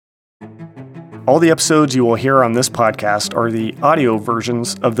All the episodes you will hear on this podcast are the audio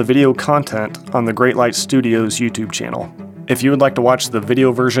versions of the video content on the Great Light Studios YouTube channel. If you would like to watch the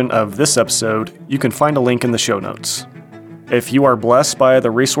video version of this episode, you can find a link in the show notes. If you are blessed by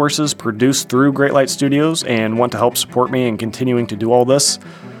the resources produced through Great Light Studios and want to help support me in continuing to do all this,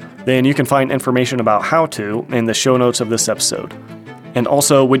 then you can find information about how to in the show notes of this episode. And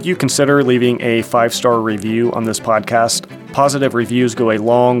also, would you consider leaving a 5-star review on this podcast? Positive reviews go a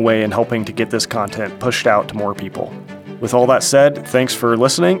long way in helping to get this content pushed out to more people. With all that said, thanks for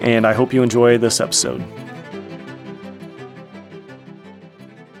listening, and I hope you enjoy this episode.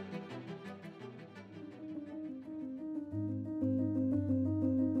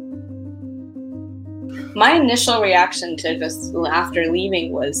 My initial reaction to just after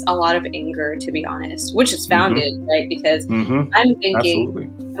leaving was a lot of anger, to be honest, which is founded, right? Because I'm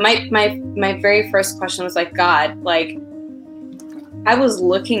thinking, my very first question was like, God, like, I was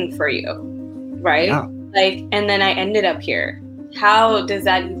looking for you, right? Yeah. Like, and then I ended up here. How does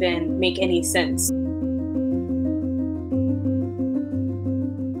that even make any sense?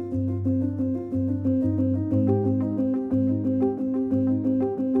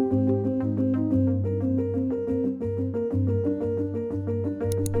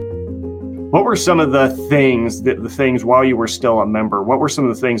 What were some of the things while you were still a member? What were some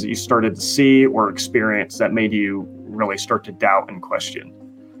of the things that you started to see or experience that made you really start to doubt and question?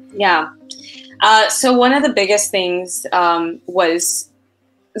 Yeah. So one of the biggest things was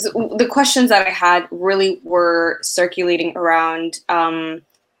the questions that I had really were circulating around.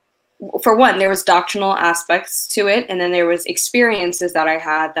 For one, there was doctrinal aspects to it, and then there was experiences that I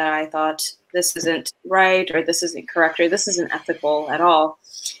had that I thought this isn't right, or this isn't correct, or this isn't ethical at all.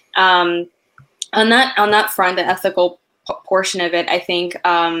 On that front, the ethical portion of it, I think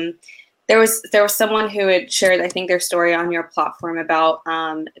there was someone who had shared, I think, their story on your platform about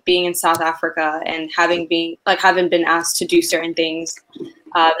being in South Africa and having been asked to do certain things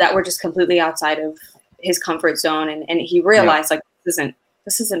that were just completely outside of his comfort zone, and he realized like this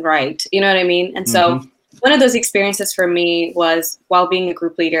isn't right. You know what I mean? And so one of those experiences for me was while being a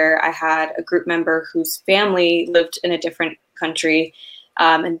group leader, I had a group member whose family lived in a different country.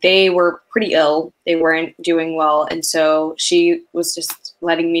 And they were pretty ill. They weren't doing well. And so she was just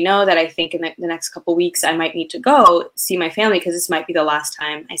letting me know that I think in the next couple of weeks, I might need to go see my family because this might be the last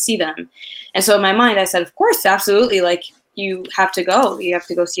time I see them. And so in my mind, I said, of course, absolutely. Like, you have to go. You have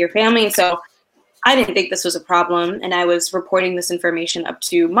to go see your family. And so I didn't think this was a problem. And I was reporting this information up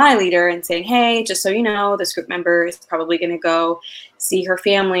to my leader and saying, hey, just so you know, this group member is probably going to go see her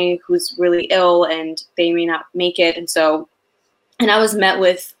family who's really ill and they may not make it. And I was met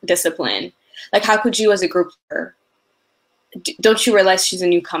with discipline. Like, how could you as a group leader, don't you realize she's a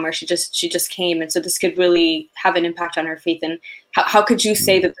newcomer? She just came. And so this could really have an impact on her faith. And how could you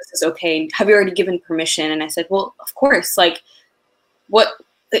say that this is okay? Have you already given permission? And I said, well, of course, like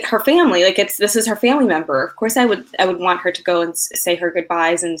her family, like this is her family member. Of course I would want her to go and say her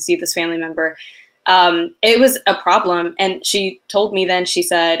goodbyes and see this family member. It was a problem. And she told me then, she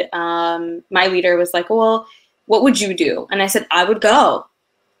said, my leader was like, well, what would you do? And I said, I would go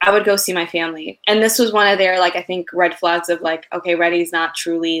see my family. And this was one of their, like, I think red flags of like, okay, Reddy's not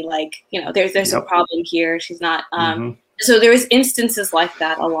truly like, you know, there's a problem here. She's not, so there was instances like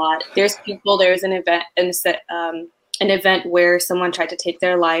that a lot. There's an event where someone tried to take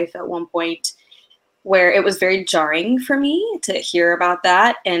their life at one point where it was very jarring for me to hear about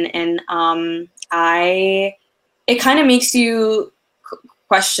that. And it kind of makes you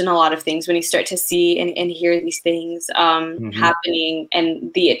question a lot of things when you start to see and hear these things happening,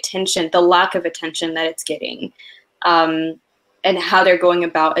 and the lack of attention that it's getting, and how they're going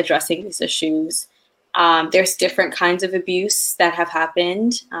about addressing these issues. There's different kinds of abuse that have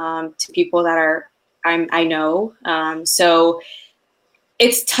happened to people that I know. So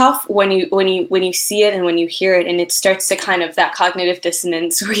it's tough when you see it and when you hear it, and it starts to kind of that cognitive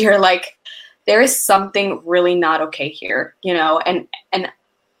dissonance where you're like, there is something really not okay here, you know, and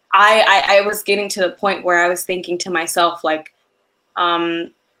I was getting to the point where I was thinking to myself, like,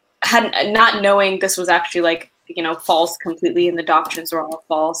 not knowing this was actually like, you know, false completely, and the doctrines were all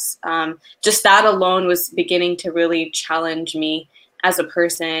false. Just that alone was beginning to really challenge me as a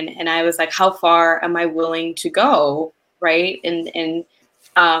person. And I was like, how far am I willing to go? Right. And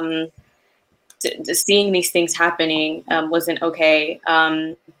seeing these things happening wasn't okay.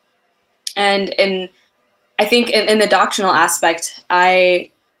 And I think in the doctrinal aspect,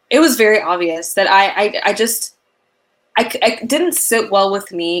 it was very obvious that I didn't sit well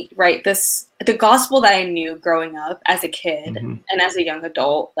with me, right? The gospel that I knew growing up as a kid and as a young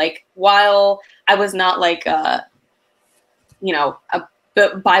adult, like, while I was not like a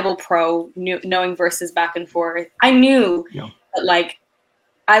Bible pro, knowing verses back and forth. I knew that like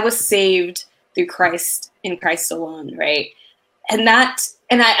I was saved through Christ, in Christ alone, right? And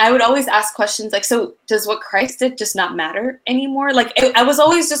I would always ask questions like, so does what Christ did just not matter anymore? Like I was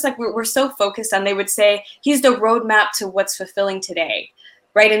always just like, we're so focused on, they would say, he's the roadmap to what's fulfilling today,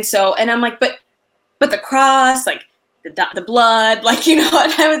 right? And I'm like, but the cross, like the blood, like, you know,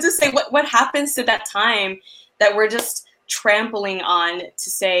 and I would just say, what happens to that time that we're just trampling on to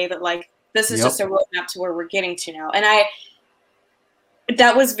say that like, this is just a roadmap to where we're getting to now. And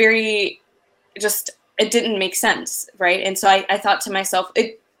that was very just, it didn't make sense, right? And so I thought to myself,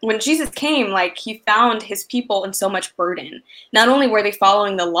 when Jesus came, like he found his people in so much burden. Not only were they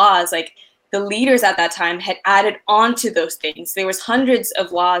following the laws, like the leaders at that time had added on to those things. There was hundreds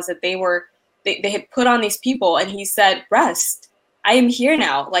of laws that they had put on these people, and he said, rest. I am here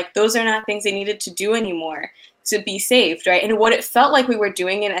now. Like those are not things they needed to do anymore to be saved, right? And what it felt like we were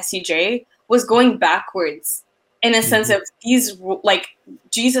doing in SCJ was going backwards in a sense of these, like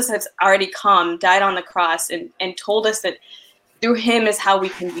Jesus has already come, died on the cross, and told us that through him is how we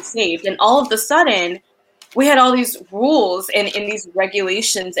can be saved. And all of a sudden, we had all these rules and these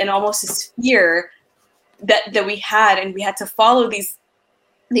regulations and almost this fear that we had, and we had to follow these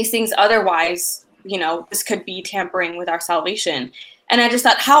things. Otherwise, you know, this could be tampering with our salvation. And I just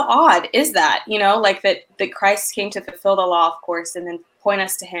thought, how odd is that? You know, like that Christ came to fulfill the law, of course, and then point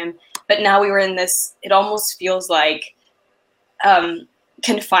us to him. But now we were in this, it almost feels like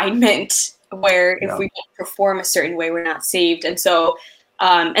confinement, where if we don't perform a certain way, we're not saved. And so,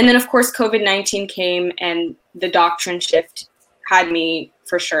 and then of course, COVID-19 came, and the doctrine shift had me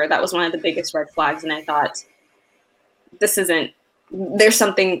for sure. That was one of the biggest red flags. And I thought, there's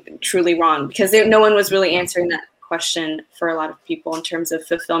something truly wrong, because no one was really answering that question for a lot of people in terms of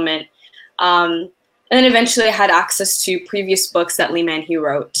fulfillment. And then eventually I had access to previous books that Lee Man-hee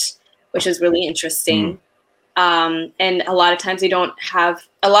wrote, which is really interesting. And a lot of times a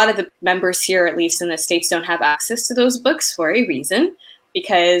lot of the members here, at least in the States, don't have access to those books for a reason,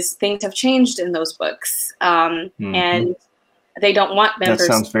 because things have changed in those books. And they don't want members.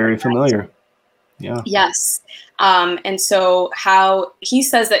 That sounds very familiar. Yeah. Yes. And so how he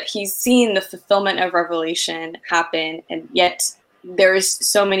says that he's seen the fulfillment of Revelation happen, and yet there's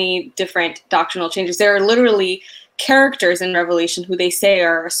so many different doctrinal changes. There are literally characters in Revelation who they say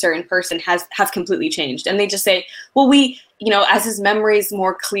are a certain person have completely changed. And they just say, well, as his memory is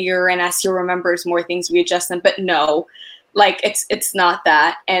more clear and as he remembers more things, we adjust them. But no, like it's not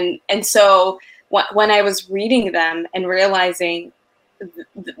that. And so when I was reading them and realizing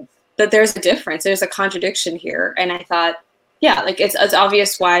that there's a difference, there's a contradiction here. And I thought, yeah, like it's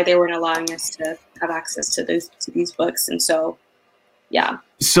obvious why they weren't allowing us to have access to these books. And so, yeah.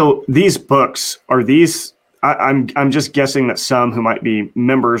 So these books, are these, I'm just guessing that some who might be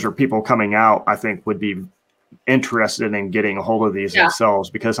members or people coming out, I think would be interested in getting a hold of these themselves,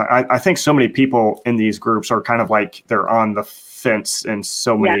 because I think so many people in these groups are kind of like they're on the fence in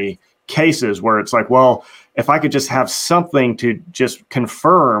so many cases, where it's like, well, if I could just have something to just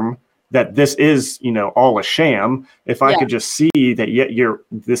confirm that this is, all a sham, if I could just see that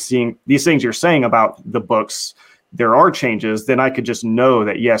these things you're saying about the books, there are changes, then I could just know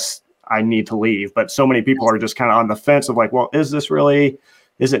that, yes, I need to leave. But so many people are just kind of on the fence of like, well, is this really,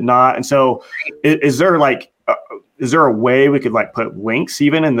 is it not? And so is there a way we could like put links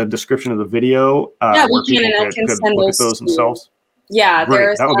even in the description of the video? Where we can, and I can send look at those themselves? Yeah,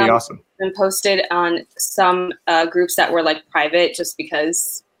 great. That would be awesome. Been posted on some groups that were like private, just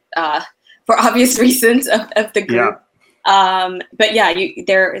because for obvious reasons of the group. But yeah,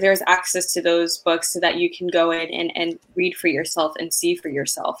 there's access to those books so that you can go in and read for yourself and see for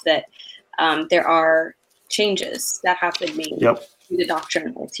yourself that there are changes that have been made to the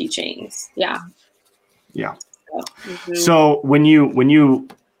doctrinal teachings. Yeah. So when you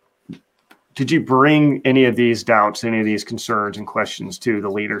did you bring any of these doubts, any of these concerns and questions to the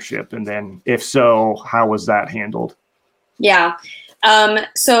leadership? And then if so, how was that handled? Yeah.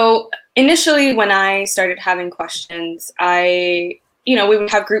 So initially when I started having questions, we would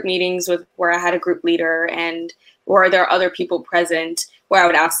have group meetings where I had a group leader and where there are other people present where I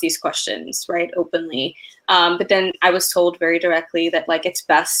would ask these questions, right, openly. But then I was told very directly that like it's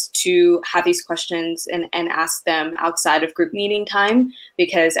best to have these questions and ask them outside of group meeting time,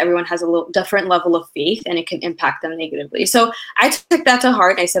 because everyone has a little different level of faith and it can impact them negatively. So I took that to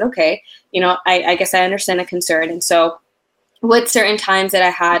heart. I said, okay, I guess I understand the concern. And so with certain times that I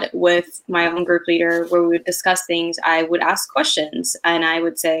had with my own group leader where we would discuss things, I would ask questions and I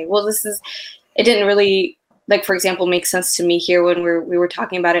would say, well, it didn't really, like, for example, make sense to me here when we were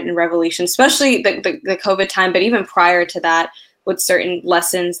talking about it in Revelation, especially the COVID time, but even prior to that, with certain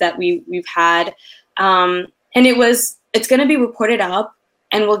lessons that we've had. And it's going to be reported up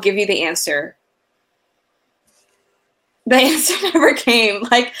and we'll give you the answer. The answer never came.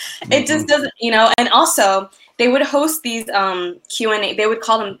 Like, it just doesn't, and also they would host these Q&A, they would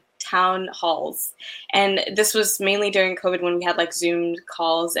call them town halls. And this was mainly during COVID when we had like Zoom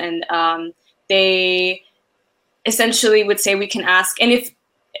calls, and they essentially would say we can ask, and if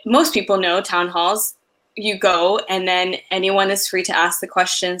most people know town halls, you go and then anyone is free to ask the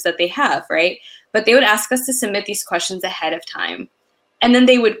questions that they have, right? But they would ask us to submit these questions ahead of time. And then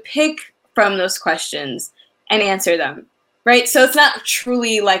they would pick from those questions and answer them, right? So it's not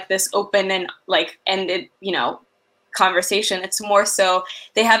truly like this open and like ended, conversation. It's more so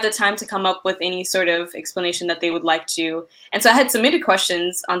they have the time to come up with any sort of explanation that they would like to. And so I had submitted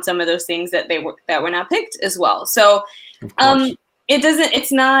questions on some of those things that were not picked as well. So it's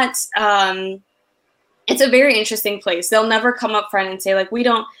a very interesting place. They'll never come up front and say like, we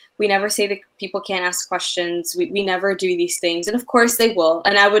never say that people can't ask questions. We never do these things. And of course they will.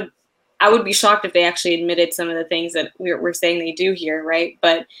 And I would be shocked if they actually admitted some of the things that we're saying they do here, right?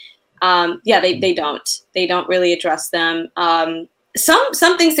 But they don't really address them.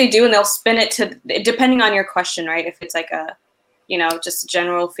 Some things they do, and they'll spin it to, depending on your question, right? If it's like a, just a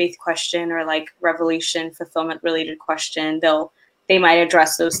general faith question or like revelation fulfillment related question, they might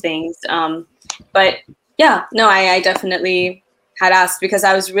address those things. But yeah, no, I definitely had asked because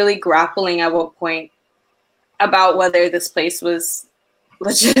I was really grappling at what point about whether this place was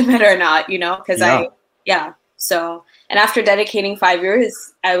legitimate or not, because So, and after dedicating 5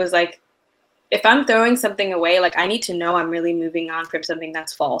 years, I was like, if I'm throwing something away, like I need to know I'm really moving on from something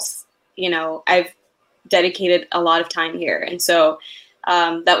that's false. I've dedicated a lot of time here. And so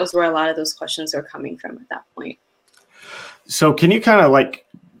that was where a lot of those questions were coming from at that point. So can you kind of like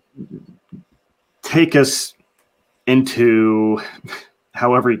take us into,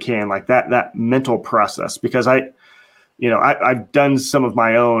 however you can, like that mental process? Because I've done some of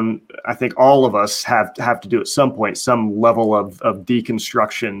my own. I think all of us have to do at some point some level of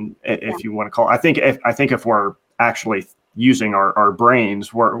deconstruction, if you want to call it. I think if we're actually using our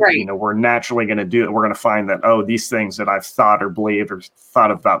brains, we're naturally going to do it. We're going to find that, oh, these things that I've thought or believed or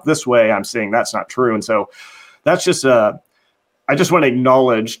thought about this way, I'm saying that's not true. And so that's just I just want to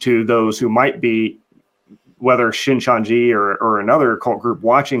acknowledge to those who might be, whether Shincheonji or another cult group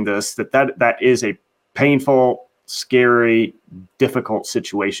watching this, that is a painful, scary, difficult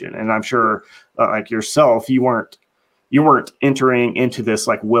situation. And I'm sure like yourself, you weren't entering into this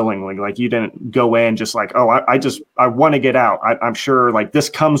like willingly, like you didn't go in just like, oh, I want to get out. I'm sure like this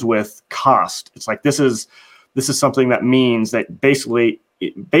comes with cost. It's like, this is something that means that basically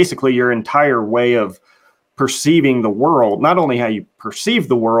your entire way of perceiving the world, not only how you perceive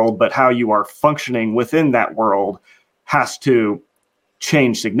the world, but how you are functioning within that world has to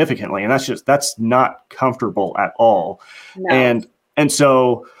change significantly. And that's not comfortable at all. No. And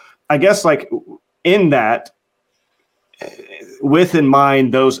so I guess like in that, with in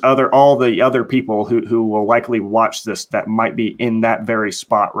mind all the other people who will likely watch this that might be in that very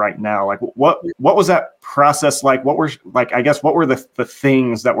spot right now, like what was that process like? What were the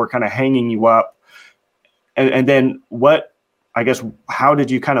things that were kind of hanging you up? And then how did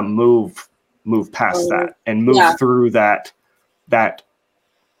you kind of move past that and move through that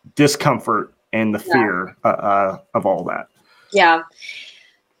discomfort and the fear of all that? Yeah.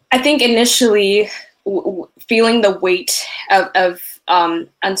 I think initially feeling the weight of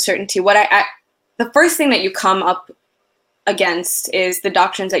uncertainty, the first thing that you come up against is the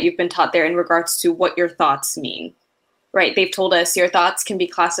doctrines that you've been taught there in regards to what your thoughts mean, right? They've told us your thoughts can be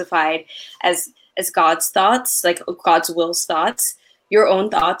classified as God's thoughts, like God's will's thoughts, your own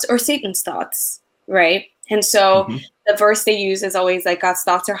thoughts, or Satan's thoughts, right? And so the verse they use is always like God's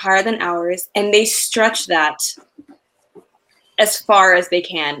thoughts are higher than ours, and they stretch that as far as they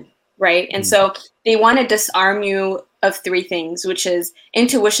can, right? And so they want to disarm you of three things, which is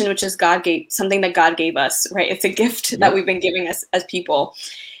intuition, which is something that God gave us, right? It's a gift that we've been giving us as people.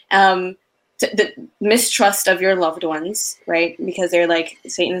 The mistrust of your loved ones, right? Because they're like,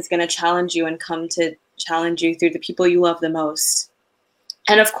 Satan's going to challenge you and come to challenge you through the people you love the most.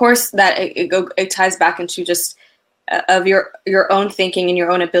 And of course that it ties back into just of your own thinking and your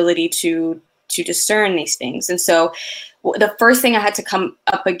own ability to discern these things. And so the first thing I had to come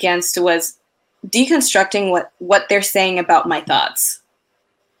up against was deconstructing what they're saying about my thoughts.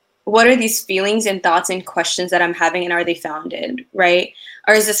 What are these feelings and thoughts and questions that I'm having, and are they founded, right?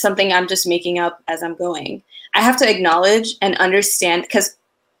 Or is this something I'm just making up as I'm going? I have to acknowledge and understand, because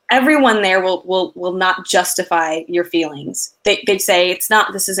everyone there will not justify your feelings. They'd say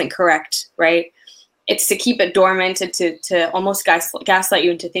this isn't correct, right? It's to keep it dormant and to almost gaslight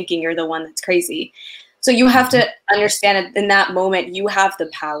you into thinking you're the one that's crazy. So you have to understand that in that moment, you have the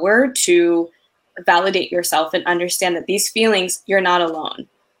power to validate yourself and understand that these feelings, you're not alone.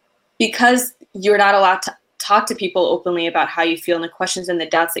 Because you're not allowed to talk to people openly about how you feel and the questions and the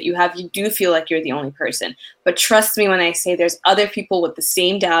doubts that you have, you do feel like you're the only person. But trust me when I say there's other people with the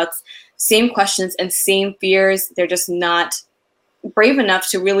same doubts, same questions, and same fears. They're just not brave enough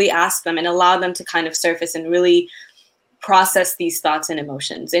to really ask them and allow them to kind of surface and really process these thoughts and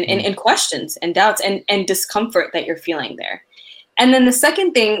emotions and questions and doubts and discomfort that you're feeling there. And then the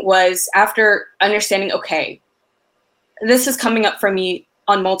second thing was, after understanding, okay, this is coming up for me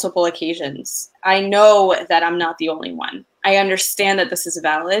on multiple occasions. I know that I'm not the only one. I understand that this is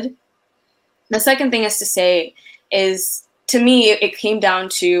valid. The second thing is to say is, to me, it came down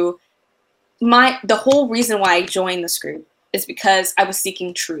to the whole reason why I joined this group is because I was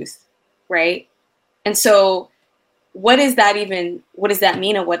seeking truth, right? And so what does that mean, and what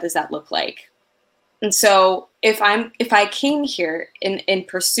does that look like? And so if I came here in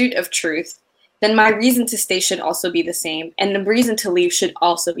pursuit of truth, then my reason to stay should also be the same, and the reason to leave should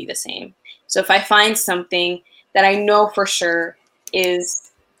also be the same. So if I find something that I know for sure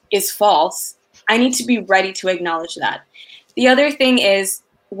is false, I need to be ready to acknowledge that. The other thing is,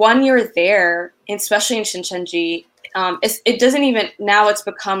 when you're there, especially in Shincheonji, it doesn't even, now it's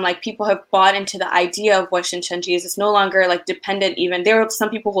become like people have bought into the idea of what Shincheonji is. It's no longer like dependent even. There are some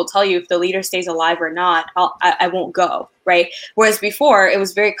people who will tell you if the leader stays alive or not, I won't go, right? Whereas before, it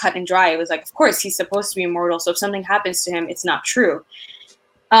was very cut and dry. It was like, of course, he's supposed to be immortal, so if something happens to him, it's not true.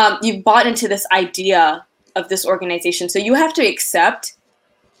 You've bought into this idea of this organization, so you have to accept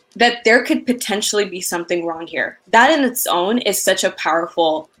that there could potentially be something wrong here. That in its own is such a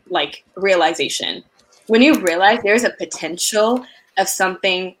powerful realization. When you realize there's a potential of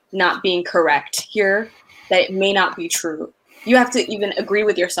something not being correct here, that it may not be true, you have to even agree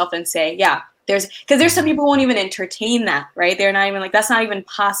with yourself and say, yeah, because there's some people who won't even entertain that, right? They're not even like, that's not even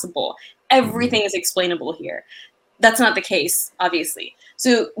possible. Everything is explainable here. That's not the case, obviously.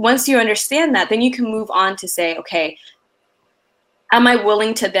 So once you understand that, then you can move on to say, okay, am I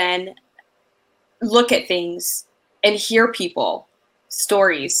willing to then look at things and hear people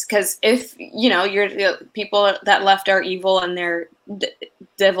stories? Because if you're people that left are evil and they're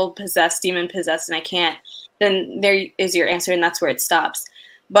devil possessed, demon possessed, and I can't, then there is your answer, and that's where it stops.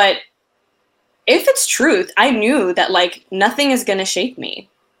 But if it's truth, I knew that nothing is going to shake me.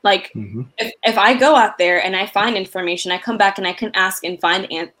 If I go out there and I find information, I come back and I can ask and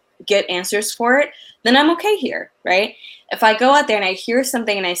get answers for it, then I'm okay here, right? If I go out there and I hear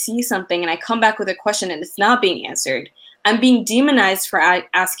something and I see something and I come back with a question and it's not being answered, I'm being demonized for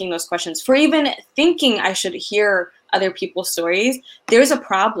asking those questions, for even thinking I should hear other people's stories. There's a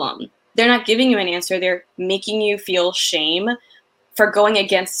problem. They're not giving you an answer. They're making you feel shame for going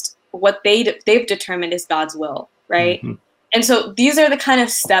against what they've determined is God's will, right? Mm-hmm. And so these are the kind of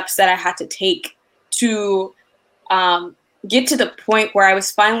steps that I had to take to get to the point where I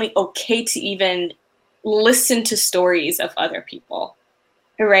was finally okay to even listen to stories of other people,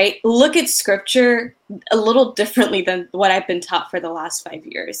 right? Look at scripture a little differently than what I've been taught for the last 5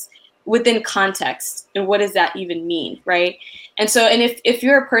 years, within context. And what does that even mean, right? And so, and if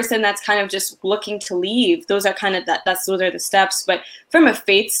you're a person that's kind of just looking to leave, those are kind of those are the steps. But from a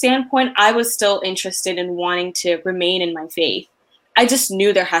faith standpoint, I was still interested in wanting to remain in my faith. I just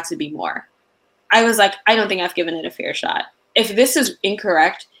knew there had to be more. I was like, I don't think I've given it a fair shot. If this is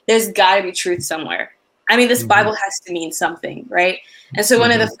incorrect, there's got to be truth somewhere. I mean, this Bible has to mean something, right? And so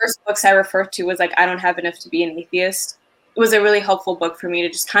one of the first books I referred to was I Don't Have Enough to Be an Atheist. It was a really helpful book for me to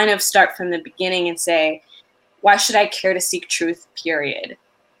just kind of start from the beginning and say, why should I care to seek truth, period?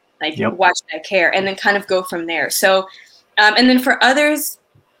 Why should I care? And then kind of go from there. So, and then for others,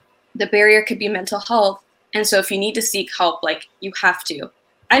 the barrier could be mental health. And so if you need to seek help, you have to.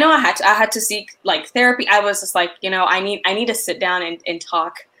 I know I had to seek therapy. I was just I need to sit down and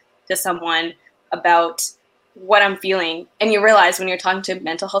talk to someone about what I'm feeling. And you realize when you're talking to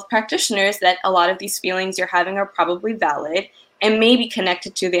mental health practitioners that a lot of these feelings you're having are probably valid and maybe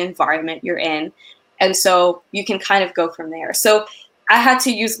connected to the environment you're in. And so you can kind of go from there. So I had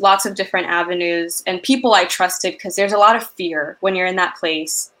to use lots of different avenues and people I trusted, because there's a lot of fear when you're in that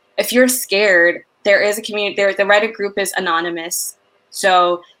place. If you're scared, there is a community there. The Reddit group is anonymous.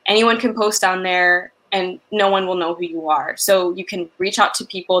 So anyone can post on there and no one will know who you are. So you can reach out to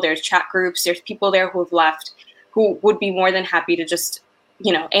people. There's chat groups. There's people there who have left who would be more than happy to just,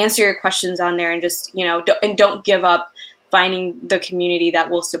 answer your questions on there and just, don't give up finding the community that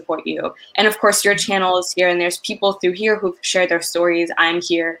will support you. And of course, your channel is here and there's people through here who've shared their stories. I'm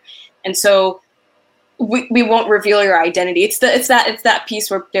here. And so we won't reveal your identity. It's that piece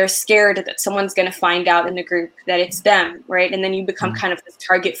where they're scared that someone's going to find out in the group that it's them, right? And then you become kind of this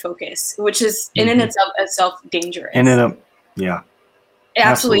target focus, which is in itself dangerous. And yeah,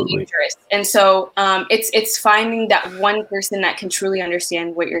 absolutely dangerous. And so it's finding that one person that can truly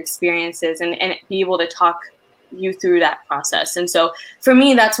understand what your experience is and be able to talk you through that process. And so for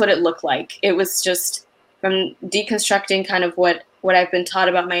me, that's what it looked like. It was just from deconstructing kind of what I've been taught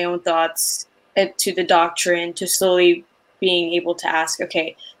about my own thoughts to the doctrine, to slowly being able to ask,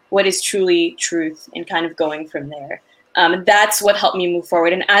 okay, what is truly truth, and kind of going from there. That's what helped me move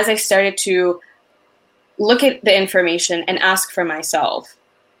forward. And as I started to look at the information and ask for myself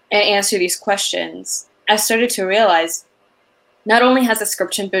and answer these questions, I started to realize not only has the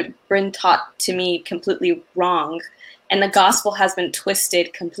scripture been taught to me completely wrong, and the gospel has been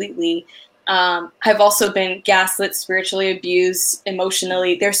twisted completely, I've also been gaslit, spiritually abused,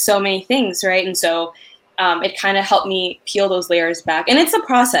 emotionally. There's so many things, right? And so it kind of helped me peel those layers back. And it's a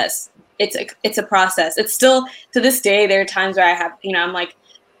process. It's a process. It's still, to this day, there are times where I have, I'm like,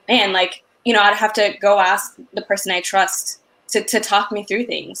 man, like, I'd have to go ask the person I trust to talk me through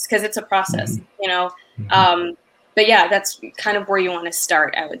things, because it's a process, But yeah, that's kind of where you want to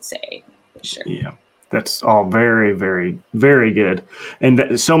start, I would say. For sure. Yeah. That's all very, very, very good.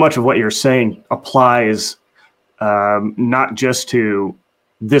 And so much of what you're saying applies not just to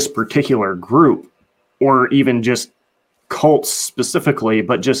this particular group or even just cults specifically,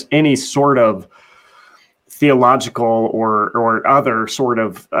 but just any sort of theological or other sort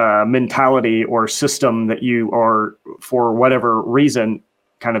of mentality or system that you are, for whatever reason,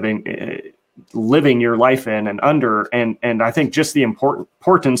 kind of living your life in and under. And I think just the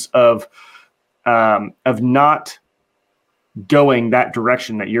importance of not going that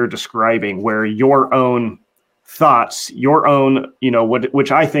direction that you're describing, where your own thoughts, your own,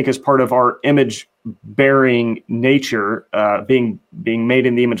 which I think is part of our image-bearing nature, being made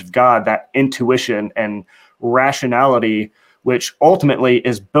in the image of God, that intuition and rationality, which ultimately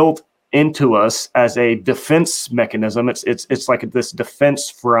is built into us as a defense mechanism. It's like this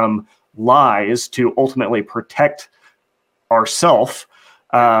defense from lies to ultimately protect ourself.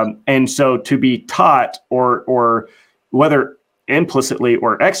 And so to be taught, or whether implicitly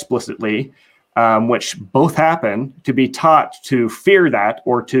or explicitly, which both happen, to be taught to fear that,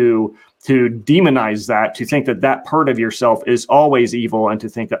 or to demonize that, to think that part of yourself is always evil, and to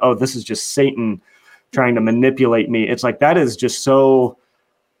think that, oh, this is just Satan trying to manipulate me. It's like, that is just so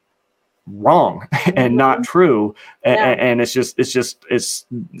wrong and not true. And it's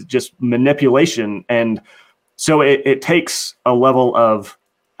just manipulation. And so it takes a level of,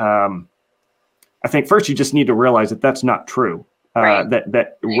 I think first you just need to realize that that's not true. Right.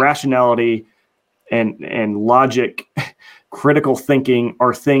 That rationality and logic, critical thinking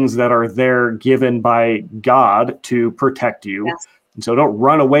are things that are there given by God to protect you. Yes. And so don't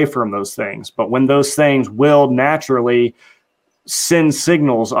run away from those things. But when those things will naturally send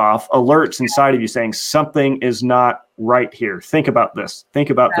signals off, alerts inside of you saying something is not right here. Think about this. Think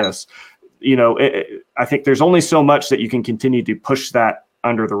about this. I think there's only so much that you can continue to push that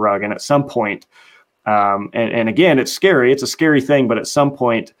under the rug. And at some point, and again, it's scary. It's a scary thing. But at some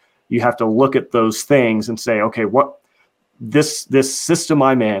point, you have to look at those things and say, okay, what this system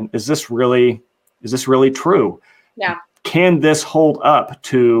I'm in, is this really true? Yeah. Can this hold up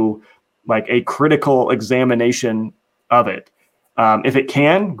to like a critical examination of it? If it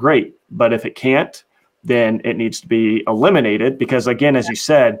can, great. But if it can't, then it needs to be eliminated, because again, as you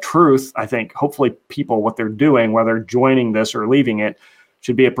said, truth, I think hopefully people, what they're doing, whether joining this or leaving it,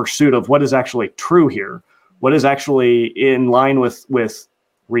 should be a pursuit of what is actually true here, what is actually in line with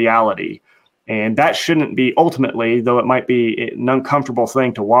reality. And that shouldn't be, ultimately, though it might be an uncomfortable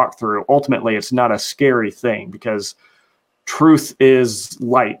thing to walk through, ultimately it's not a scary thing, because truth is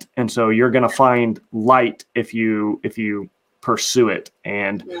light. And so you're going to find light if you pursue it.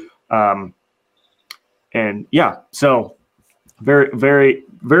 And so very, very,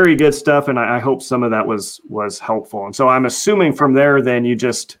 very good stuff. And I hope some of that was helpful. And so I'm assuming from there, then you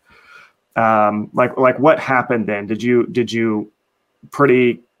just, like what happened then? Did you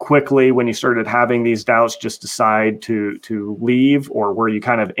pretty quickly, when you started having these doubts, just decide to leave, or were you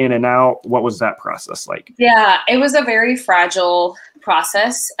kind of in and out? What was that process like? Yeah, it was a very fragile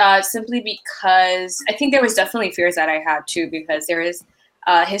process, simply because I think there was definitely fears that I had too, because there is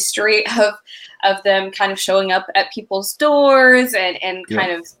a history of them kind of showing up at people's doors and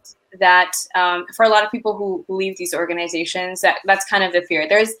kind of that, for a lot of people who leave these organizations, that's kind of the fear.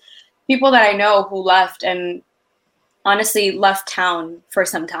 There's people that I know who left and honestly left town for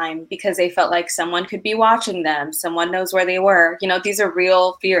some time because they felt like someone could be watching them. Someone knows where they were. These are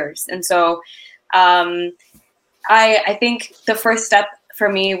real fears. And so I think the first step for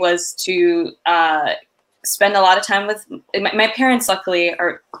me was to spend a lot of time with my parents. Luckily,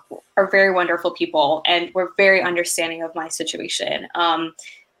 are very wonderful people and were very understanding of my situation. I'm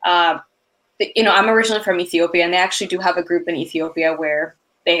originally from Ethiopia, and they actually do have a group in Ethiopia where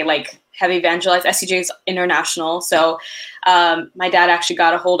they like have evangelized. SCJ is international. So my dad actually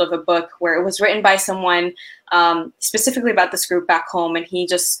got a hold of a book where it was written by someone specifically about this group back home. And he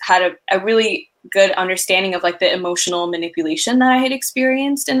just had a really good understanding of like the emotional manipulation that I had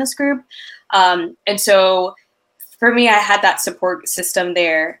experienced in this group. And so for me, I had that support system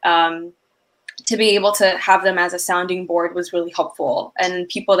there. To be able to have them as a sounding board was really helpful, and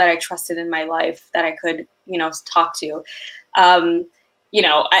people that I trusted in my life that I could, talk to.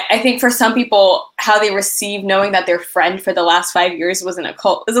 I think for some people, how they receive knowing that their friend for the last 5 years was in a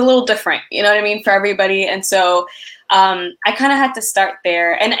cult is a little different, you know what I mean, for everybody. And so I kind of had to start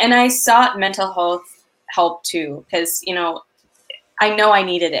there. And I sought mental health help too, because, I know I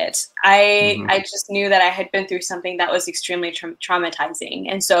needed it. I just knew that I had been through something that was extremely traumatizing.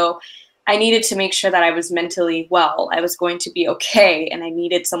 And so I needed to make sure that I was mentally well. I was going to be okay. And I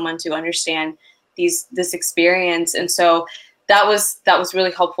needed someone to understand this experience. And so that was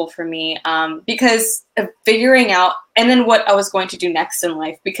really helpful for me, because of figuring out and then what I was going to do next in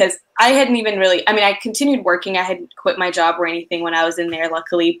life, because I hadn't even really, I continued working. I hadn't quit my job or anything when I was in there,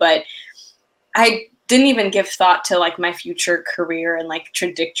 luckily, but I didn't even give thought to like my future career and like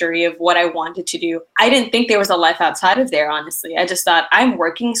trajectory of what I wanted to do. I didn't think there was a life outside of there, honestly. I just thought I'm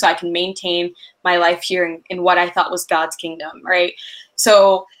working so I can maintain my life here in what I thought was God's kingdom, right?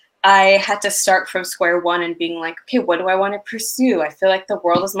 So I had to start from square one and being like, okay, what do I want to pursue? I feel like the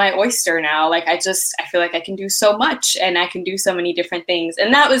world is my oyster now. Like I feel like I can do so much and I can do so many different things.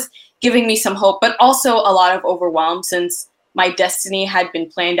 And that was giving me some hope, but also a lot of overwhelm, since my destiny had been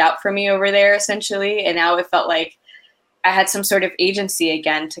planned out for me over there essentially. And now it felt like I had some sort of agency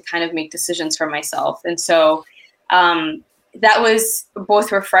again to kind of make decisions for myself. And so that was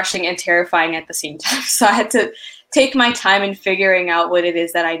both refreshing and terrifying at the same time. So I had to take my time in figuring out what it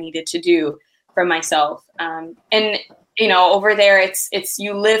is that I needed to do for myself. And, over there, it's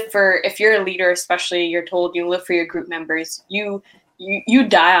you live for, if you're a leader, especially, you're told you live for your group members, you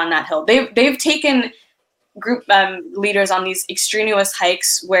die on that hill. They've taken group leaders on these extraneous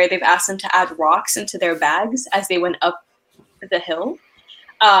hikes where they've asked them to add rocks into their bags as they went up the hill,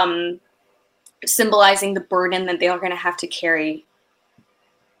 symbolizing the burden that they are going to have to carry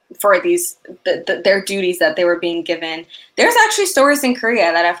for their duties that they were being given. There's actually stories in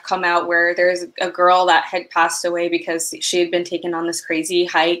Korea that have come out where there's a girl that had passed away because she had been taken on this crazy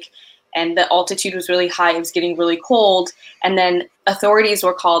hike and the altitude was really high. It was getting really cold. And then authorities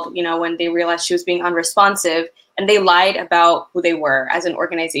were called, when they realized she was being unresponsive, and they lied about who they were as an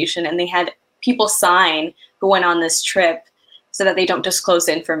organization. And they had people sign who went on this trip so that they don't disclose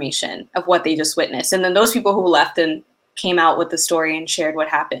the information of what they just witnessed. And then those people who left and came out with the story and shared what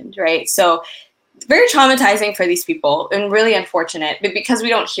happened, right? So it's very traumatizing for these people and really unfortunate. But because we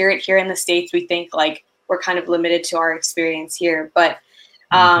don't hear it here in the States, we think like we're kind of limited to our experience here. But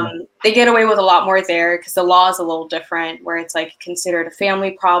they get away with a lot more there because the law is a little different, where it's like considered a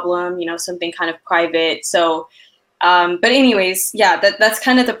family problem, something kind of private. So, but anyways, yeah, that's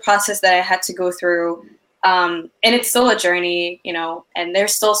kind of the process that I had to go through. And it's still a journey, and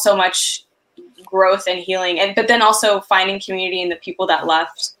there's still so much growth and healing. But then also finding community and the people that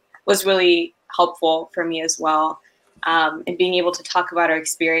left was really helpful for me as well. And being able to talk about our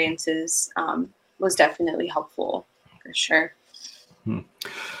experiences was definitely helpful for sure.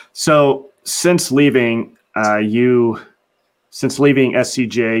 So since leaving SCJ,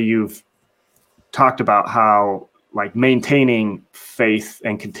 you've talked about how like maintaining faith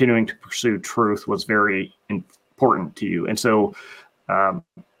and continuing to pursue truth was very important to you. And so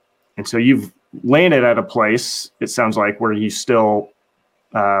you've landed at a place, it sounds like, where you still,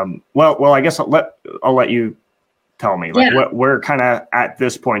 I guess I'll let you tell me, like, where kind of at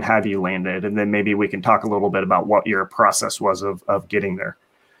this point have you landed? And then maybe we can talk a little bit about what your process was of getting there.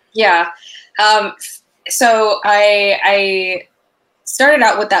 Yeah. So I started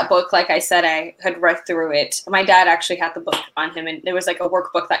out with that book. Like I said, I had read through it. My dad actually had the book on him, and there was like a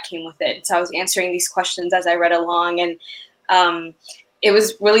workbook that came with it. So I was answering these questions as I read along. And it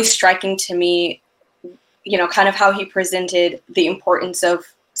was really striking to me, kind of how he presented the importance of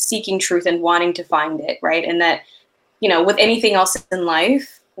seeking truth and wanting to find it, right? And that, with anything else in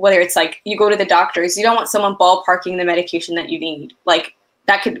life, whether it's like you go to the doctors, you don't want someone ballparking the medication that you need. Like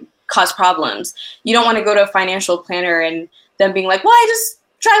that could cause problems. You don't want to go to a financial planner and them being like, well, I just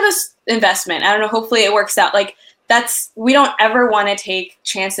try this investment. I don't know, hopefully it works out. Like we don't ever want to take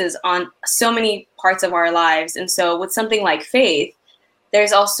chances on so many parts of our lives. And so with something like faith,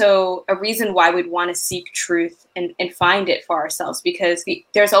 there's also a reason why we'd want to seek truth and find it for ourselves, because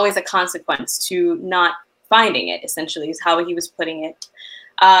there's always a consequence to not finding it, essentially, is how he was putting it.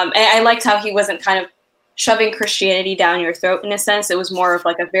 And I liked how he wasn't kind of shoving Christianity down your throat in a sense. It was more of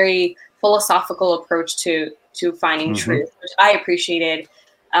like a very philosophical approach to finding truth, which I appreciated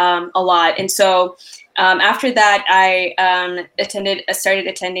a lot. And so after that, I started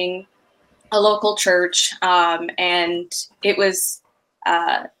attending a local church, and it was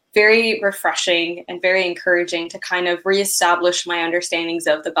very refreshing and very encouraging to kind of reestablish my understandings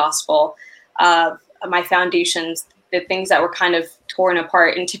of the gospel, my foundations, the things that were kind of torn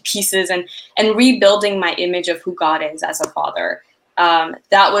apart into pieces, and rebuilding my image of who God is as a father.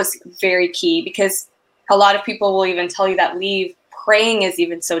 That was very key, because a lot of people will even tell you that praying is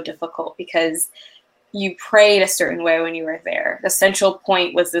even so difficult because you prayed a certain way when you were there. The central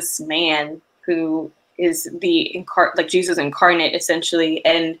point was this man who is like Jesus incarnate, essentially.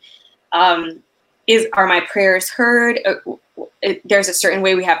 And are my prayers heard? There's a certain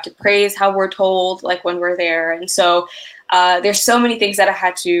way we have to praise, how we're told, like when we're there. And so there's so many things that I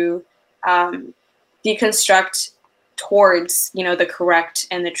had to deconstruct towards, the correct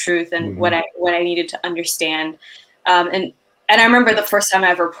and the truth, and what I needed to understand. And I remember the first time I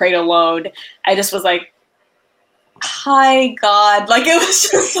ever prayed alone, I just was like, hi, God. Like, it was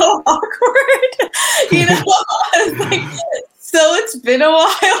just so awkward. I was like, so it's been a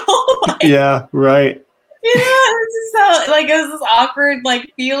while. Like, yeah, right. It was this awkward,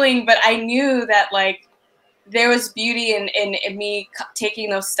 like, feeling, but I knew that, like, there was beauty in me taking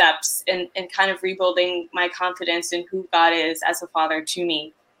those steps and kind of rebuilding my confidence in who God is as a father to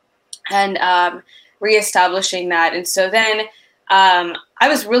me, and reestablishing that. And so then I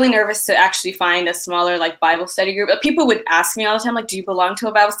was really nervous to actually find a smaller, like, Bible study group. But people would ask me all the time, like, do you belong to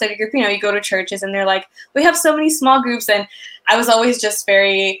a Bible study group? You go to churches and they're like, we have so many small groups. And I was always just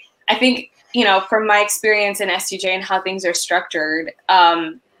very, I think, from my experience in STJ and how things are structured,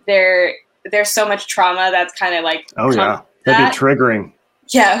 there's so much trauma that's kind of like, oh yeah, that'd be triggering.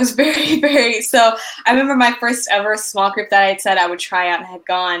 Yeah, it was very, very. So I remember my first ever small group that I had said I would try out and had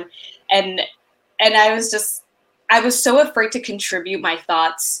gone, and I was so afraid to contribute my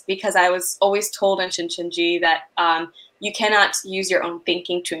thoughts, because I was always told in Shincheonji that you cannot use your own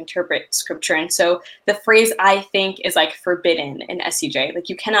thinking to interpret scripture. And so the phrase "I think" is like forbidden in SCJ. Like,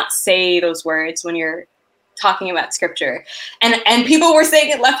 you cannot say those words when you're talking about scripture. And people were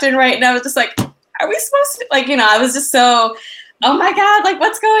saying it left and right, and I was just like, are we supposed to, like, I was just so, oh my God, like,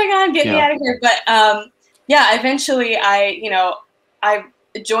 what's going on? Get me out of here. But eventually I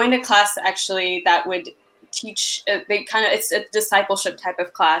joined a class actually that would teach, it's a discipleship type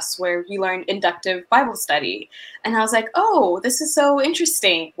of class where we learn inductive Bible study. And I was like, oh, this is so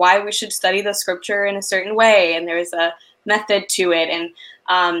interesting, why we should study the scripture in a certain way. And there's a method to it.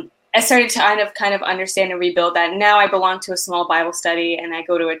 And I started to kind of understand and rebuild that. Now I belong to a small Bible study, and I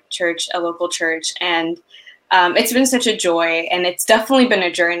go to a local church, and it's been such a joy, and it's definitely been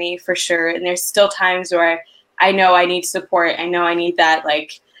a journey for sure. And there's still times where I know I need support. I know I need that,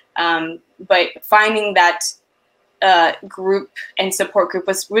 like, but finding that group and support group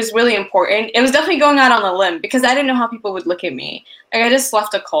was really important. It was definitely going out on a limb, because I didn't know how people would look at me. Like, I just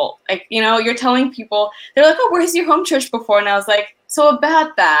left a cult. Like, you're telling people, they're like, oh, where's your home church before? And I was like, so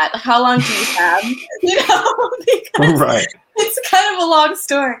about that, how long do you have? Because right. It's kind of a long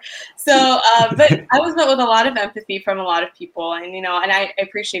story. So, but I was met with a lot of empathy from a lot of people, and, and I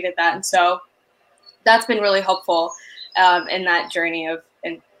appreciated that. And so that's been really helpful in that journey of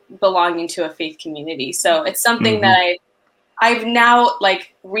belonging to a faith community. So it's something that I've now,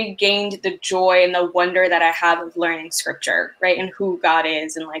 like, regained the joy and the wonder that I have of learning scripture, right? And who God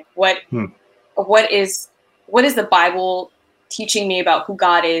is, and like what is the Bible teaching me about who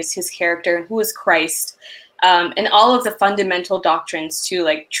God is, his character, and who is Christ, and all of the fundamental doctrines too,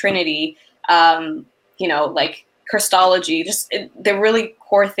 like Trinity, like Christology, just the really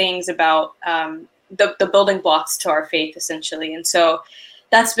core things about the building blocks to our faith, essentially. And so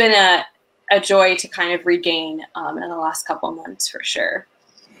that's been a joy to kind of regain in the last couple of months, for sure.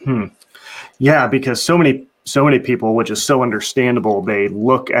 Yeah, because so many people, which is so understandable, they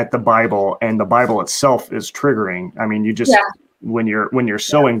look at the Bible, and the Bible itself is triggering. I mean, you just when you're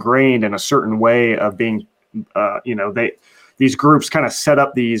so ingrained in a certain way of being, these groups kind of set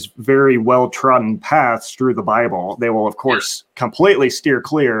up these very well-trodden paths through the Bible. They will, of course, completely steer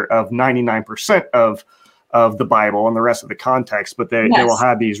clear of 99% of the Bible and the rest of the context, but they will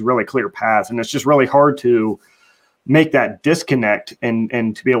have these really clear paths. And it's just really hard to make that disconnect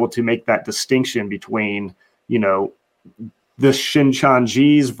and to be able to make that distinction between, you know, the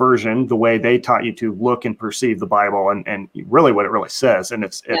Shincheonji's version, the way they taught you to look and perceive the Bible, and really what it really says. And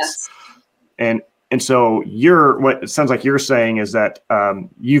Yes. and so what it sounds like you're saying is that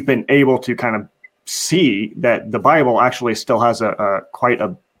you've been able to kind of see that the Bible actually still has a quite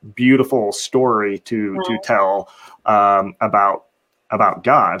a beautiful story to tell about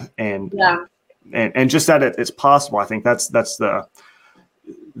God, and just that it's possible. I think that's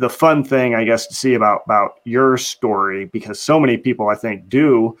the fun thing, I guess, to see about your story, because so many people, I think,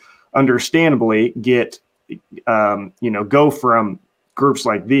 do understandably get go from groups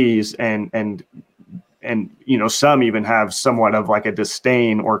like these and some even have somewhat of like a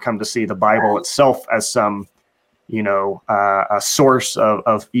disdain, or come to see the Bible itself as some a source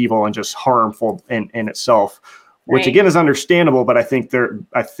of evil and just harmful in itself, which again is understandable. But I think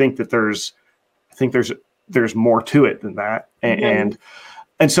that there's more to it than that.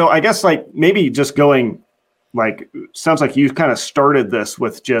 And so I guess, like, maybe just going, like, sounds like you kind of started this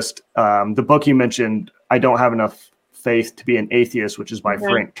with just the book you mentioned, I Don't Have Enough Faith to Be an Atheist, which is by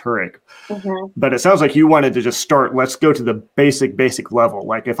Frank Turek. But it sounds like you wanted to just start, let's go to the basic level.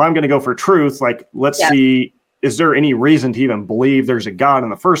 Like, if I'm going to go for truth, like, let's see, is there any reason to even believe there's a God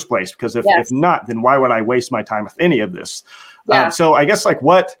in the first place? Because if not, then why would I waste my time with any of this? So I guess, like,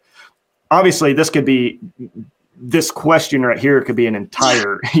 obviously this question right here could be an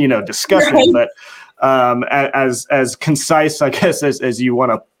entire, discussion, but as concise, I guess, as you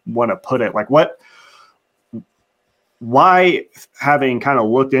want to put it, like, why, having kind of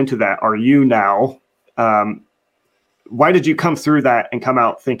looked into that, are you now, why did you come through that and come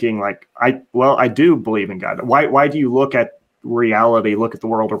out thinking like, I do believe in God? Why do you look at reality, look at the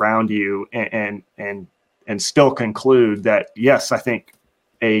world around you, and still conclude that, yes, I think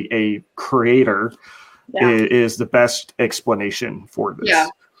a creator is the best explanation for this?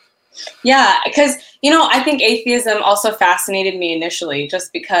 Yeah, because, I think atheism also fascinated me initially,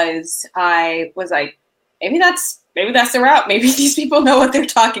 just because I was like, maybe that's the route. Maybe these people know what they're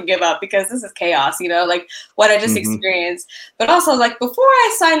talking about, because this is chaos, like what I just experienced. But also, like, before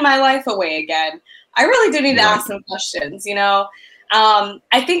I sign my life away again, I really do need to ask some questions,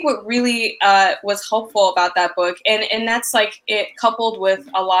 I think what really was helpful about that book, and that's like it coupled with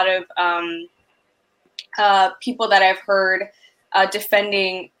a lot of people that I've heard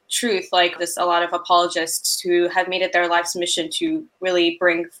defending truth, like this, a lot of apologists who have made it their life's mission to really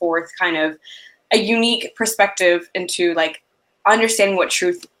bring forth kind of a unique perspective into, like, understanding what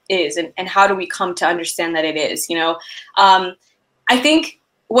truth is, and how do we come to understand that it is. I think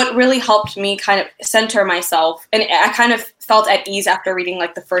what really helped me kind of center myself, and I kind of felt at ease after reading,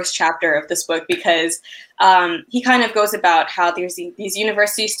 like, the first chapter of this book, because he kind of goes about how there's these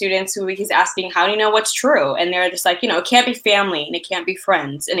university students who he's asking, how do you know what's true? And they're just like, it can't be family, and it can't be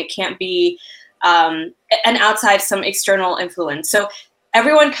friends, and it can't be an outside, some external influence. So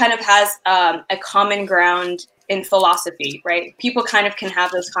everyone kind of has a common ground in philosophy, right? People kind of can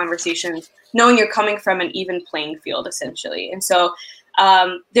have those conversations knowing you're coming from an even playing field, essentially. And so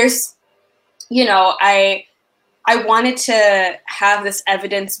there's, I wanted to have this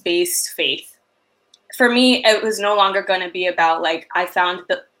evidence-based faith. For me, it was no longer going to be about, like, I found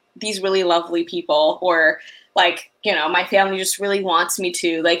these really lovely people, or, like, my family just really wants me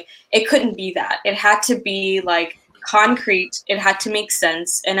to. Like, it couldn't be that. It had to be, like, concrete. It had to make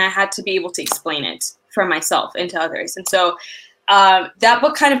sense, and I had to be able to explain it for myself and to others. And so that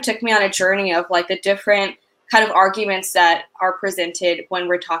book kind of took me on a journey of, like, the different kind of arguments that are presented when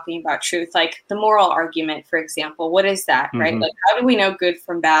we're talking about truth, like the moral argument, for example. What is that, right? Like, how do we know good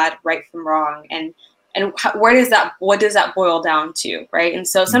from bad, right from wrong, and what does that boil down to, right? And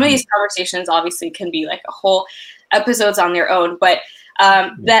so some of these conversations obviously can be like a whole episodes on their own, but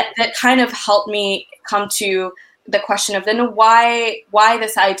that kind of helped me come to the question of, then why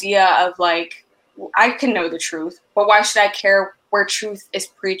this idea of, like, I can know the truth, but why should I care where truth is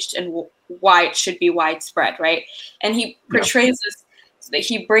preached and why it should be widespread, right? And he portrays this, that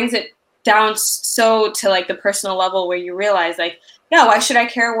he brings it down so to, like, the personal level, where you realize, like, why should I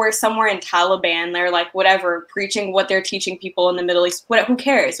care where somewhere in Taliban they're, like, whatever, preaching what they're teaching people in the Middle East? Who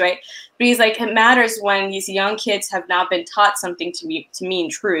cares, right? But he's like, it matters when these young kids have not been taught something to mean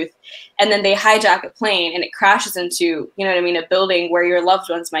truth, and then they hijack a plane and it crashes into, a building where your loved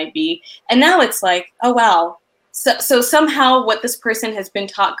ones might be, and now it's like, oh wow. So somehow what this person has been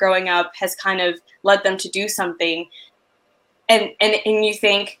taught growing up has kind of led them to do something. And you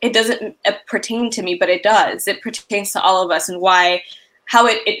think it doesn't pertain to me, but it does. It pertains to all of us, and how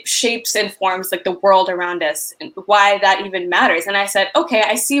it shapes and forms, like, the world around us, and why that even matters. And I said, okay,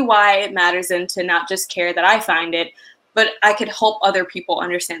 I see why it matters, and to not just care that I find it, but I could help other people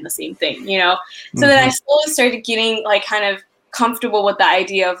understand the same thing, you know? So then I slowly started getting like kind of comfortable with the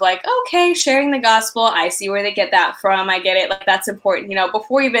idea of like, okay, sharing the gospel, I see where they get that from. I get it. Like that's important, you know,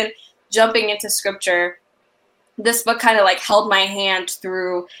 before even jumping into scripture, this book kind of like held my hand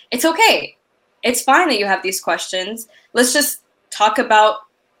through. It's okay. It's fine that you have these questions. Let's just talk about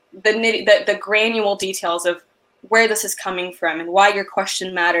the granular details of where this is coming from and why your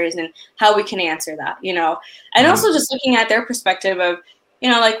question matters and how we can answer that, you know. And also just looking at their perspective of, you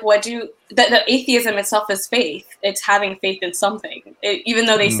know, like the atheism itself is faith. It's having faith in something, even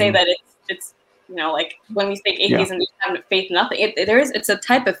though they say that it's you know, like when we think atheism, we have faith in nothing. It's a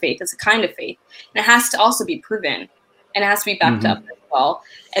type of faith. It's a kind of faith, and it has to also be proven, and it has to be backed up as well.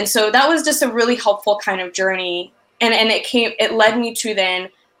 And so that was just a really helpful kind of journey, and it led me to then,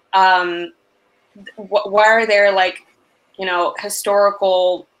 why are there like, you know,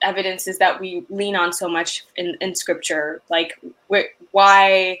 historical evidences that we lean on so much in scripture? Like,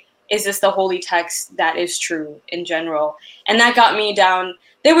 why is this the holy text that is true in general? And that got me down.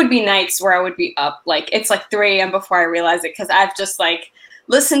 There would be nights where I would be up, like it's like 3 a.m. before I realize it, because I've just like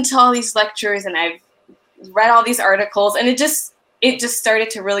listened to all these lectures and I've read all these articles, and it just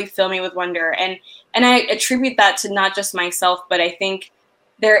started to really fill me with wonder. And I attribute that to not just myself, but I think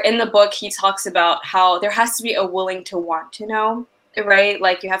there in the book he talks about how there has to be a willing to want to know, right?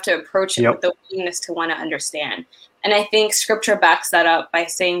 Like you have to approach it with the willingness to want to understand. And I think scripture backs that up by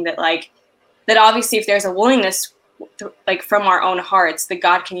saying that that obviously if there's a willingness like from our own hearts, that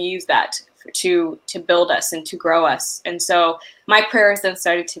God can use that to build us and to grow us. And so my prayers then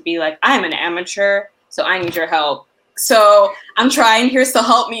started to be like, I'm an amateur, so I need your help. So I'm trying, here's to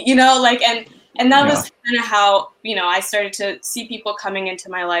help me, you know, like, and that was kind of how, you know, I started to see people coming into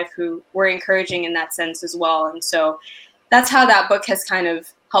my life who were encouraging in that sense as well. And so that's how that book has kind of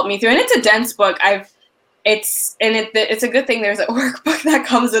helped me through. And it's a dense book. It's a good thing there's a workbook that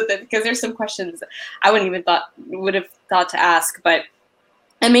comes with it, because there's some questions I would have thought to ask, but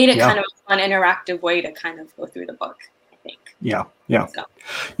it made it kind of a fun, interactive way to kind of go through the book, I think. Yeah.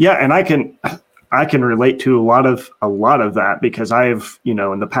 And I can relate to a lot of that, because I've, you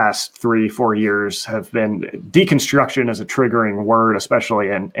know, in the past 3-4 years have been deconstruction as a triggering word, especially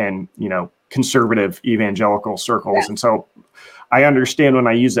in you know, conservative evangelical circles. And so I understand when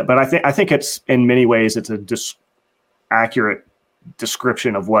I use it, but I think it's in many ways it's a accurate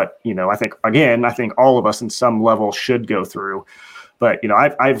description of what, you know, I think all of us in some level should go through. But, you know,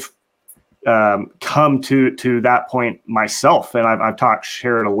 I've come to that point myself, and I've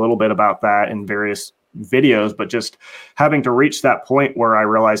shared a little bit about that in various videos, but just having to reach that point where I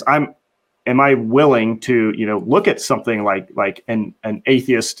realize am I willing to, you know, look at something like an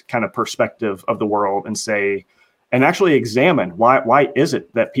atheist kind of perspective of the world and say, and actually examine why is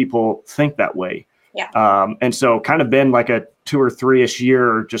it that people think that way? And so kind of been like a 2 or 3-ish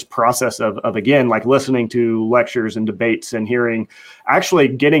year just process of again, like listening to lectures and debates and actually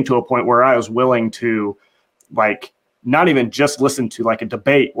getting to a point where I was willing to like not even just listen to like a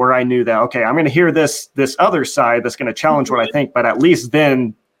debate where I knew that, okay, I'm going to hear this other side that's going to challenge what I think, but at least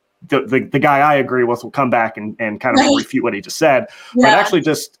then the guy I agree with will come back and kind of refute what he just said. But actually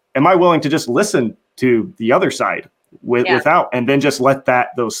just, am I willing to just listen to the other side without, and then just let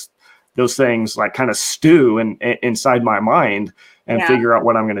those things like kind of stew inside my mind and figure out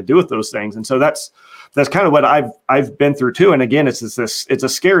what I'm going to do with those things. And so that's kind of what I've been through too. And again, it's a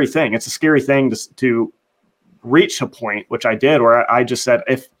scary thing. It's a scary thing to reach a point, which I did, where I just said,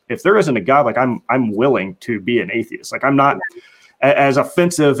 if there isn't a God, like I'm willing to be an atheist. Like I'm not, as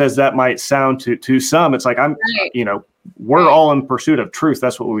offensive as that might sound to some, it's like you know, we're all in pursuit of truth.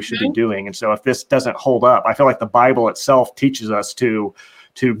 That's what we should be doing. And so if this doesn't hold up, I feel like the Bible itself teaches us to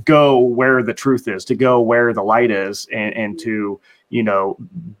go where the truth is, to go where the light is, and to, you know,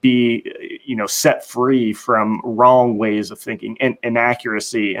 be, you know, set free from wrong ways of thinking and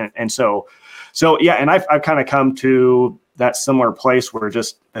inaccuracy. And so yeah. And I've kind of come to that similar place where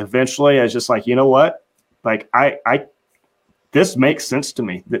just eventually I was just like, you know what, like this makes sense to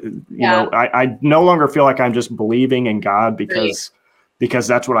me. You know, I no longer feel like I'm just believing in God because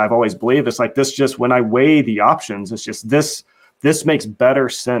that's what I've always believed. It's like this, just when I weigh the options, it's just this makes better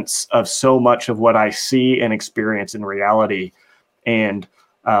sense of so much of what I see and experience in reality. And,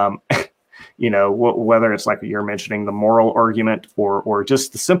 you know, whether it's like you're mentioning the moral argument or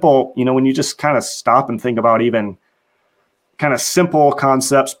just the simple, you know, when you just kind of stop and think about even kind of simple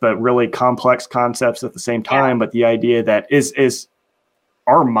concepts, but really complex concepts at the same time. But the idea that is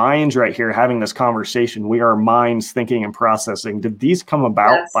our minds right here having this conversation, we are minds thinking and processing. Did these come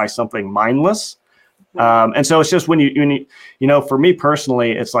about by something mindless? And so it's just when you know, for me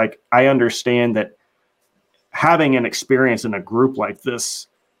personally, it's like, I understand that having an experience in a group like this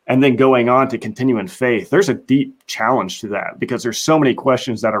and then going on to continue in faith, there's a deep challenge to that, because there's so many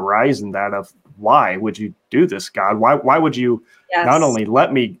questions that arise in that of, why would you do this, God? Why would you not only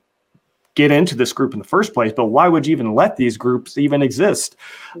let me get into this group in the first place, but why would you even let these groups even exist?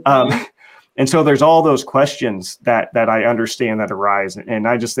 And so there's all those questions that I understand that arise. And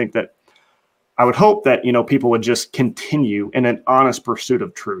I just think that I would hope that, people would just continue in an honest pursuit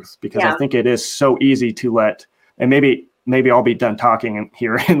of truth, because I think it is so easy to let, and maybe I'll be done talking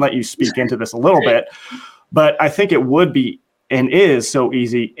here and let you speak into this a little bit, but I think it would be and is so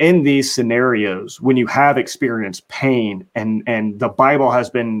easy in these scenarios when you have experienced pain and the Bible has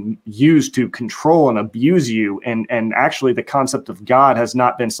been used to control and abuse you. And actually the concept of God has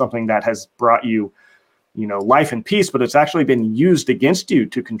not been something that has brought you, life and peace, but it's actually been used against you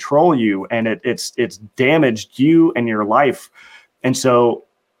to control you. And it's damaged you and your life. And so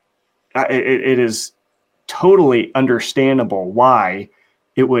it is totally understandable why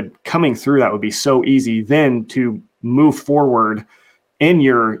coming through that would be so easy then to move forward in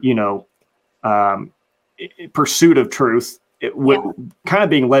your, pursuit of truth, kind of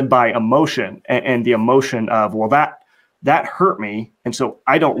being led by emotion and the emotion of, well, that hurt me. And so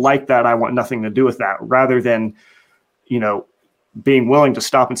I don't like that. I want nothing to do with that, rather than, being willing to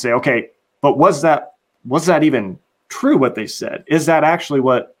stop and say, okay, but was that even true what they said? Is that actually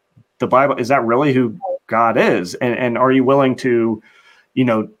what the Bible, is that really who God is? And are you willing to,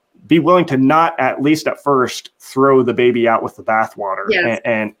 be willing to not, at least at first, throw the baby out with the bathwater,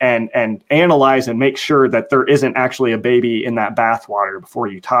 and analyze and make sure that there isn't actually a baby in that bathwater before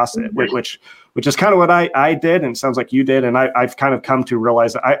you toss it, which is kind of what I did, and it sounds like you did. And I've kind of come to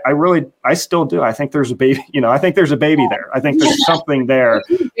realize that I still do. I think there's a baby, I think there's a baby there. I think there's something there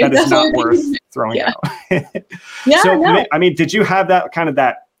that is not worth throwing out. So, I mean, did you have that kind of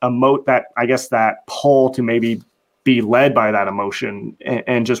that pull to maybe be led by that emotion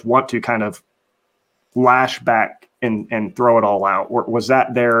and just want to kind of lash back and throw it all out? Or was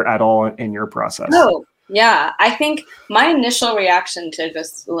that there at all in your process? No. Yeah. I think my initial reaction to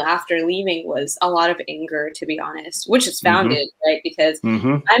just after leaving was a lot of anger, to be honest, which is founded, right? Because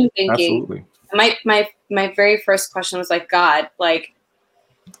I'm thinking, my very first question was like, God, like,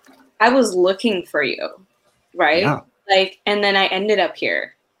 I was looking for you, right? Yeah. Like, and then I ended up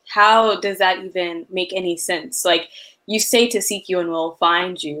here. How does that even make any sense? Like, you say to seek you and we'll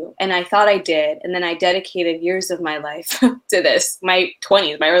find you. And I thought I did. And then I dedicated years of my life to this, my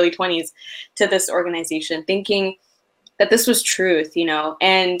early 20s, to this organization, thinking that this was truth,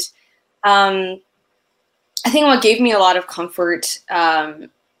 And I think what gave me a lot of comfort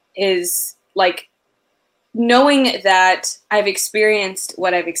is like knowing that I've experienced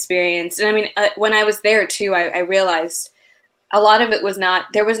what I've experienced. And I mean, when I was there too, I realized a lot of it was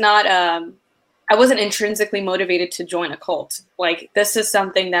I wasn't intrinsically motivated to join a cult. Like, this is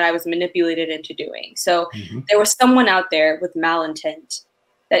something that I was manipulated into doing. So there was someone out there with malintent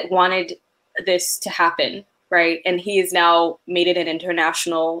that wanted this to happen, right? And he has now made it an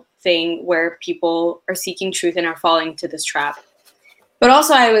international thing where people are seeking truth and are falling into this trap. But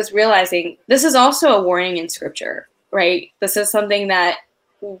also I was realizing this is also a warning in scripture, right? This is something that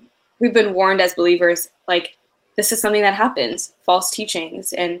we've been warned as believers, like, this is something that happens, false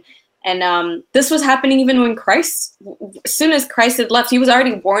teachings. And this was happening even when Christ, as soon as Christ had left, he was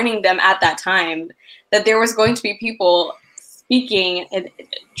already warning them at that time that there was going to be people speaking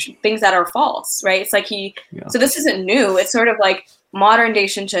things that are false, right? It's like so this isn't new. It's sort of like modern day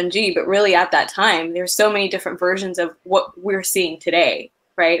Shincheonji, but really at that time, there's so many different versions of what we're seeing today,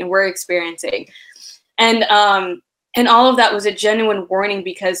 right? And we're experiencing. And all of that was a genuine warning,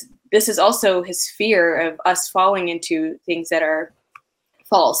 because this is also his fear of us falling into things that are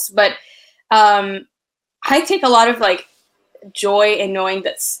false. But I take a lot of like joy in knowing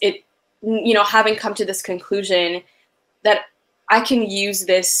that having come to this conclusion that I can use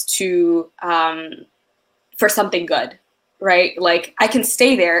this to for something good, right? Like, I can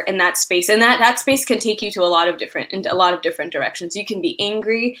stay there in that space, and that space can take you to a lot of different directions. You can be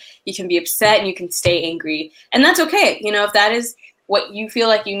angry, you can be upset, and you can stay angry, and that's okay. If that is what you feel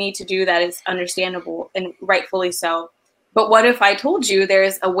like you need to do, that is understandable and rightfully so. But what if I told you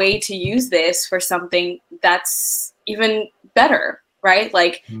there's a way to use this for something that's even better, right?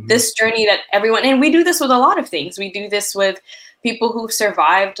 Like this journey that everyone, and we do this with a lot of things. We do this with people who've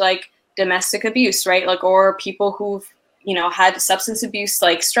survived like domestic abuse, right? Like, or people who've, had substance abuse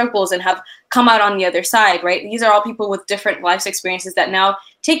like struggles and have come out on the other side, right? These are all people with different life experiences that now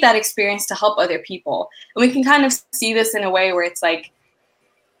take that experience to help other people. And we can kind of see this in a way where it's like,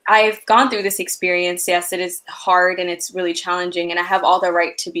 I've gone through this experience. Yes, it is hard and it's really challenging, and I have all the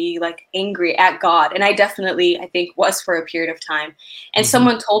right to be like angry at God. And I definitely, I think, was for a period of time. And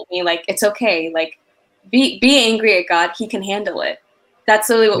someone told me like, it's okay, like be angry at God. He can handle it. That's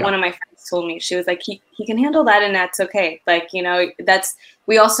literally what one of my friends told me. She was like, he can handle that, and that's okay. Like, you know, that's,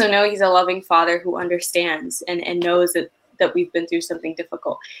 we also know he's a loving father who understands and knows that we've been through something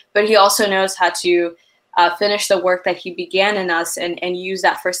difficult, but he also knows how to finish the work that he began in us and use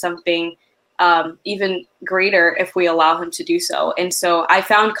that for something even greater if we allow him to do so. And so I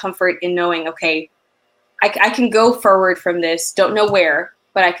found comfort in knowing, okay, I can go forward from this, don't know where,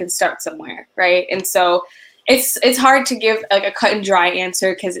 but I can start somewhere, right? And so it's hard to give like a cut and dry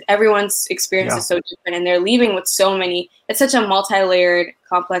answer because everyone's experience is so different, and they're leaving with so many. It's such a multi-layered,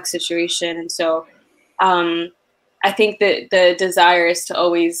 complex situation, and so I think that the desire is to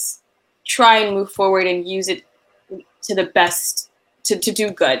always try and move forward and use it to the best, to do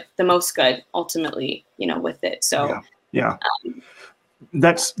good, the most good, ultimately, you know, with it. So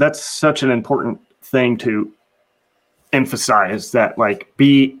that's such an important thing to emphasize, that like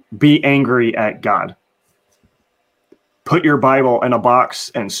be angry at God. Put your Bible in a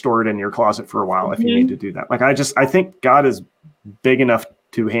box and store it in your closet for a while if you need to do that. Like I think God is big enough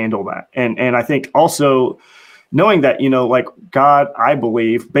to handle that. And I think also knowing that, you know, like God, I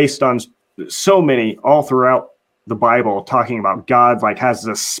believe, based on so many all throughout the Bible talking about God, like has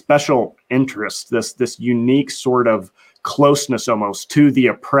this special interest, this unique sort of closeness almost to the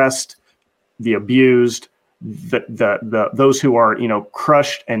oppressed, the abused, the those who are, you know,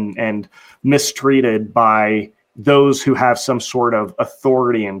 crushed and mistreated by those who have some sort of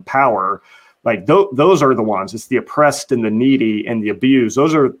authority and power. Like those are the ones. It's the oppressed and the needy and the abused.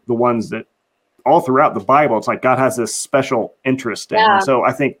 Those are the ones that all throughout the Bible, it's like God has this special interest in. And so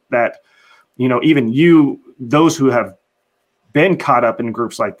I think that, you know, even those who have been caught up in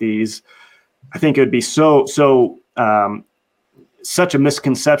groups like these, I think it would be such a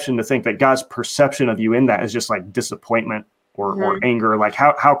misconception to think that God's perception of you in that is just like disappointment or anger. Like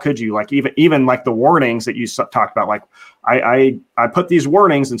how could you, like even like the warnings that you talked about, like I put these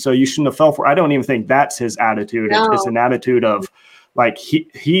warnings and so you shouldn't have fell for. I don't even think that's his attitude. No. It's an attitude of like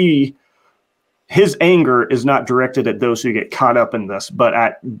his anger is not directed at those who get caught up in this, but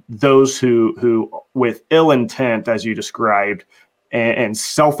at those who with ill intent, as you described, and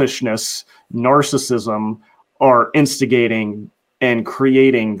selfishness, narcissism, are instigating and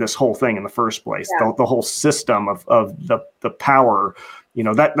creating this whole thing in the first place. The whole system of the power, you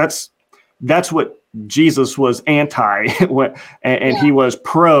know, that's what Jesus was anti, and he was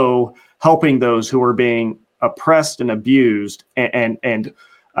pro helping those who were being oppressed and abused, and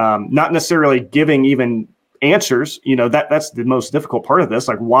not necessarily giving even answers. You know, that's the most difficult part of this.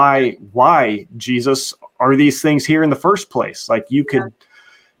 Like, why Jesus are these things here in the first place? Like, you could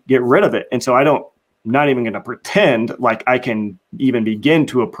get rid of it. And so I'm not even going to pretend like I can even begin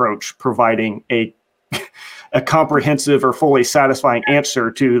to approach providing a comprehensive or fully satisfying answer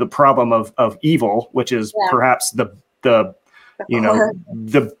to the problem of evil, which is perhaps the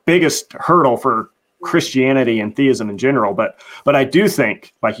biggest hurdle for Christianity and theism in general. But I do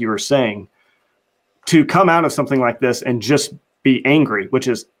think, like you were saying, to come out of something like this and just be angry, which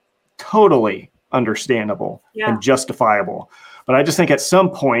is totally understandable and justifiable. But I just think at some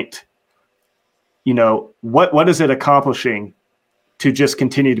point, you know, what is it accomplishing to just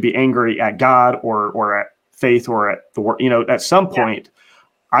continue to be angry at God or at faith or at the world? You know, at some point,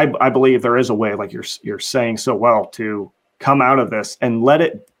 I believe there is a way, like you're saying so well, to come out of this and let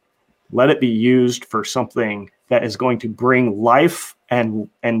it be used for something that is going to bring life and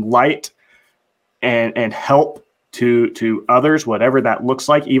light and help to others, whatever that looks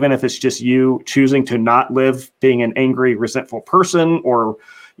like, even if it's just you choosing to not live being an angry, resentful person, or,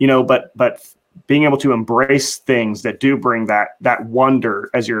 you know, but being able to embrace things that do bring that wonder,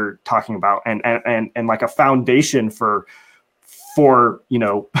 as you're talking about, and like a foundation for, you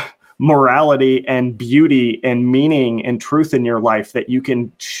know, morality and beauty and meaning and truth in your life that you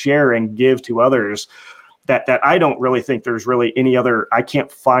can share and give to others, that I don't really think there's really any other, I can't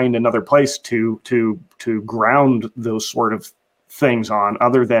find another place to ground those sort of things on,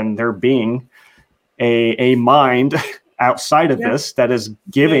 other than there being a mind outside of this that is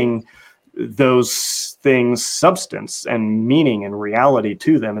giving those things substance and meaning and reality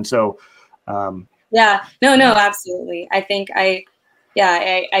to them. And so absolutely. I think I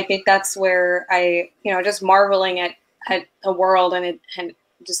think that's where just marveling at the world and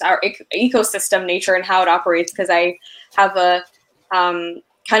just our ecosystem, nature, and how it operates, because I have a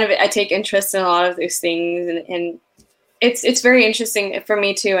I take interest in a lot of those things, and it's very interesting for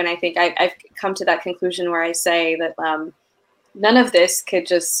me too. And I think I've come to that conclusion where I say that none of this could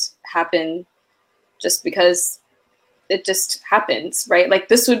just happen just because it just happens, right? Like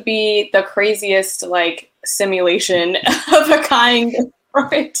this would be the craziest like simulation of a kind for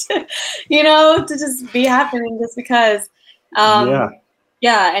it, to just be happening just because. Yeah.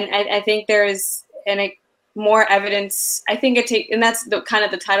 Yeah, and I think there's more evidence. I think and that's the kind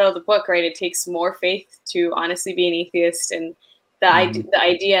of the title of the book, right? It takes more faith to honestly be an atheist, and the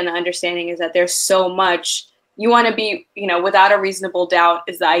idea and the understanding is that there's so much you want to be, without a reasonable doubt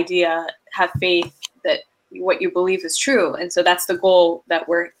is the idea. Have faith that what you believe is true, and so that's the goal that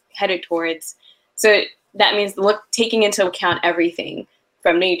we're headed towards. So that means taking into account everything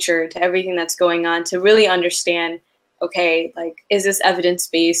from nature to everything that's going on to really understand. Okay, like, is this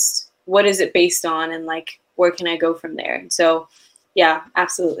evidence-based? What is it based on? And like, where can I go from there? And so, yeah,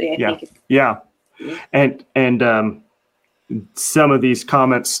 absolutely. I think. Yeah. And some of these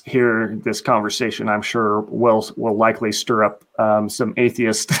comments here, this conversation, I'm sure will likely stir up some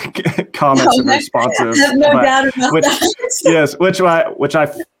atheist comments and responses. I have no doubt about that. Yes, which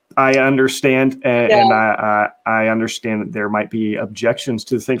I understand, and I understand that there might be objections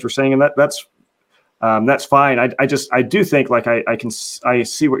to the things we're saying, and that's fine. I do think like I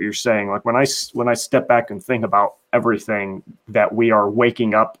see what you're saying. Like when I step back and think about everything that we are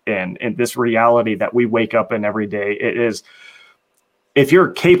waking up in this reality that we wake up in every day, it is, if you're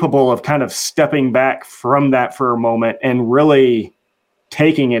capable of kind of stepping back from that for a moment and really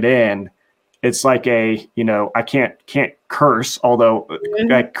taking it in, it's like I can't curse, although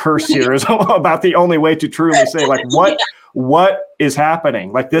that curse here is about the only way to truly say like what is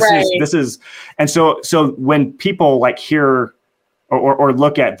happening. Like this is, and so when people like hear or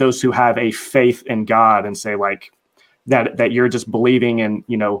look at those who have a faith in God and say like that you're just believing in,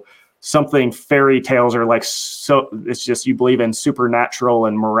 something fairy tales or like, so it's just, you believe in supernatural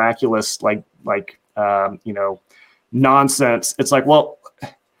and miraculous, nonsense. It's like, well,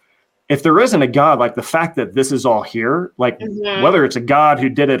 if there isn't a God, like the fact that this is all here, like whether it's a God who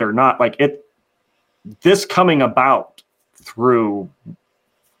did it or not, like this coming about through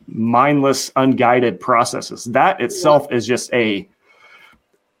mindless, unguided processes, that itself is just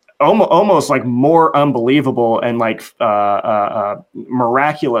almost like more unbelievable and like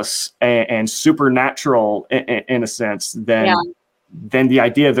miraculous and supernatural in a sense than the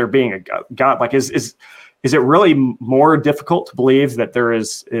idea of there being a God. Like is it really more difficult to believe that there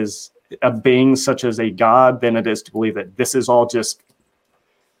is a being such as a God than it is to believe that this is all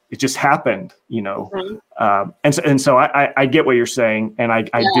it just happened, and so I get what you're saying, and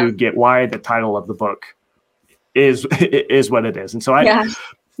I do get why the title of the book is what it is, and so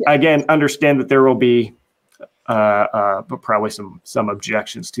again understand that there will be probably some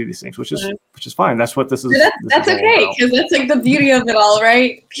objections to these things, which is fine. That's what this is. That's okay, because that's like the beauty of it all,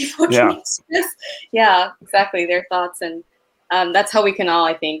 right? People can express, exactly, their thoughts, and that's how we can all,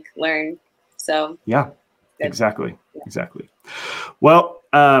 I think, learn. So exactly. Well,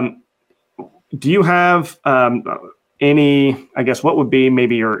 do you have any? I guess what would be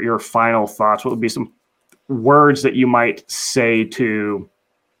maybe your final thoughts? What would be some words that you might say to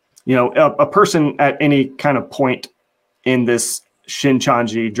a person at any kind of point in this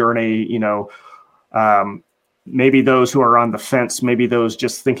Shincheonji journey, maybe those who are on the fence, maybe those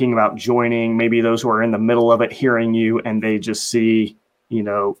just thinking about joining, maybe those who are in the middle of it hearing you and they just see,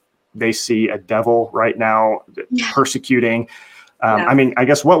 they see a devil right now persecuting. I mean, I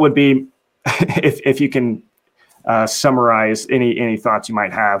guess what would be, if you can summarize any thoughts you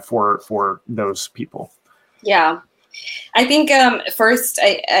might have for those people? Yeah. I think first,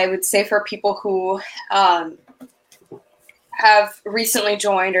 I would say for people who have recently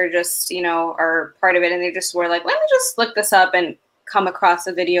joined or just, are part of it and they just were like, let me just look this up and come across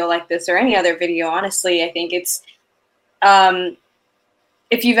a video like this or any other video. Honestly, I think it's,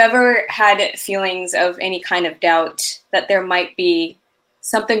 if you've ever had feelings of any kind of doubt that there might be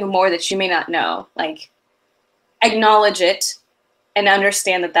something more that you may not know, like acknowledge it and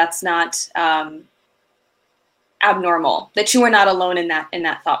understand that that's not abnormal, that you are not alone in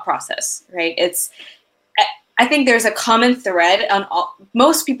that thought process, right? I think there's a common thread on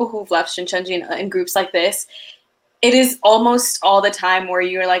most people who've left Shincheonji in groups like this. It is almost all the time where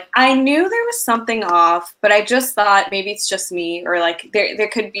you're like, I knew there was something off, but I just thought maybe it's just me, or like there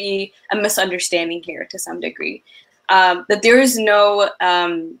could be a misunderstanding here to some degree. That there is no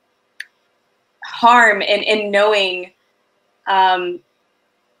harm in knowing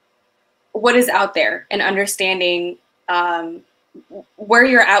what is out there and understanding where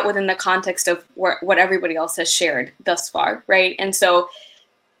you're at within the context of what everybody else has shared thus far, right? And so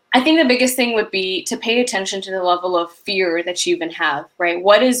I think the biggest thing would be to pay attention to the level of fear that you even have, right?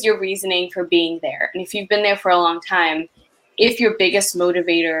 What is your reasoning for being there? And if you've been there for a long time, if your biggest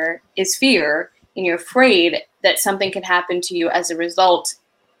motivator is fear and you're afraid that something can happen to you as a result,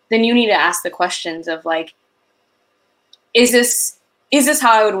 then you need to ask the questions of like, is this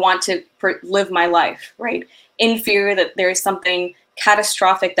how I would want to live my life, right? In fear that there is something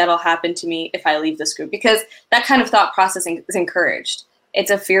catastrophic that'll happen to me if I leave this group, because that kind of thought processing is encouraged.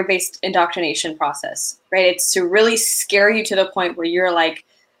 It's a fear-based indoctrination process, right? It's to really scare you to the point where you're like,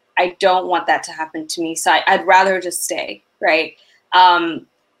 I don't want that to happen to me, so I'd rather just stay, right?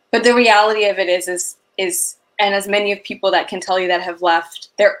 But the reality of it is, and as many of people that can tell you that have left,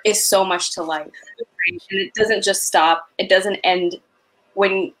 there is so much to life, right? And it doesn't just stop. It doesn't end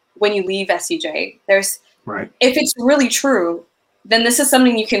when you leave SCJ. There's, right. If it's really true, then this is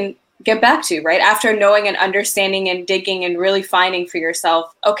something you can get back to, right? After knowing and understanding and digging and really finding for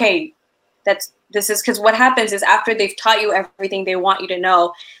yourself, okay, this is because what happens is after they've taught you everything they want you to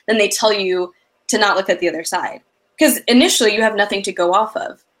know, then they tell you to not look at the other side. Because initially you have nothing to go off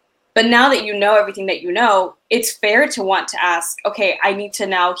of. But now that you know everything that you know, it's fair to want to ask, okay, I need to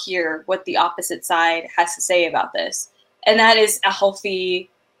now hear what the opposite side has to say about this. And that is a healthy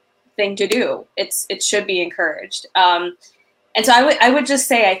thing to do. It should be encouraged. And so I would just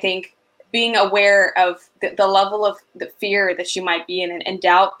say, I think being aware of the level of the fear that you might be in and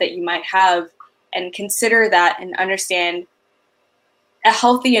doubt that you might have, and consider that and understand a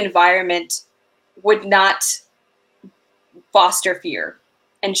healthy environment would not foster fear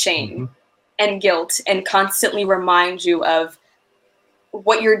and shame and guilt and constantly remind you of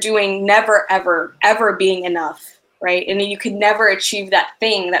what you're doing never, ever, ever being enough, right? And you could never achieve that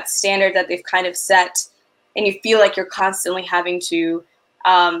thing, that standard that they've kind of set, and you feel like you're constantly having to,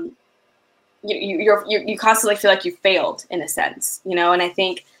 you constantly feel like you failed in a sense, you know? And I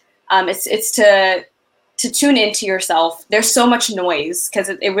think it's to tune into yourself. There's so much noise because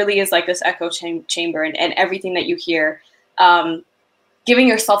it really is like this echo chamber and everything that you hear. Giving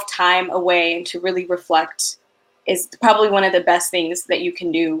yourself time away and to really reflect is probably one of the best things that you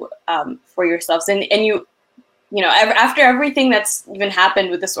can do for yourselves. And you know, after everything that's even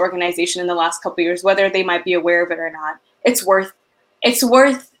happened with this organization in the last couple of years, whether they might be aware of it or not, it's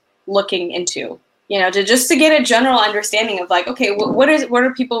worth looking into, you know, to get a general understanding of like, okay, what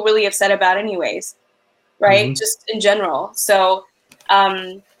are people really upset about anyways, right? Just in general. So,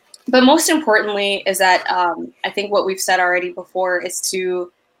 but most importantly is that I think what we've said already before is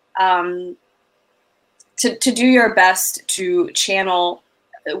to do your best to channel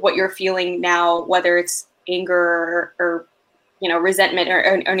what you're feeling now, whether it's anger or you know, resentment or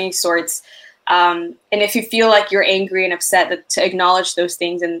any sorts. And if you feel like you're angry and upset, to acknowledge those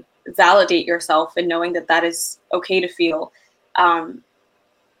things and validate yourself and knowing that that is okay to feel,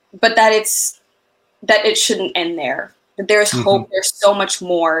 but that it shouldn't end there. That there's hope. There's so much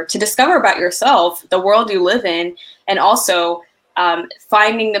more to discover about yourself, the world you live in, and also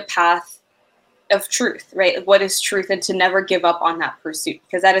finding the path of truth, right? What is truth, and to never give up on that pursuit,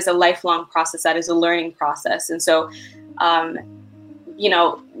 because that is a lifelong process. That is a learning process. And so, you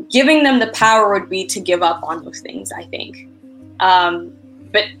know, giving them the power would be to give up on those things, I think.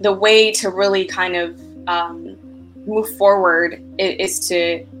 But the way to really kind of move forward is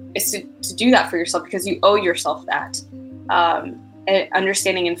to do that for yourself, because you owe yourself that.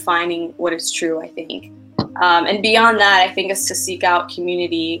 Understanding and finding what is true, I think. And beyond that, I think is to seek out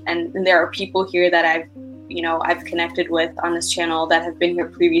community. And there are people here that I've connected with on this channel that have been here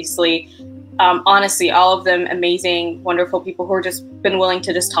previously. Honestly, all of them amazing, wonderful people who are just been willing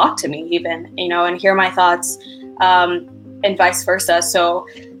to just talk to me even, you know, and hear my thoughts, and vice versa. So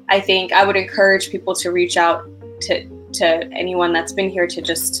I think I would encourage people to reach out to anyone that's been here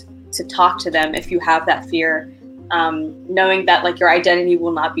to talk to them if you have that fear, knowing that like your identity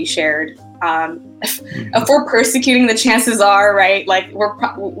will not be shared. If we're persecuting, the chances are, right, like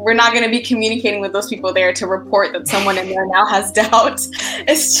we're not going to be communicating with those people there to report that someone in there now has doubt.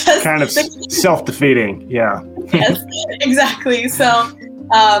 It's just kind of self-defeating. Yeah. Yes, exactly. So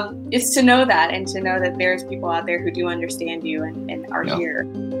it's to know that, and to know that there's people out there who do understand you and are here.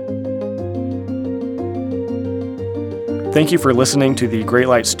 Thank you for listening to the Great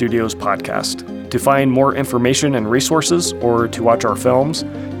Light Studios podcast. To find more information and resources, or to watch our films,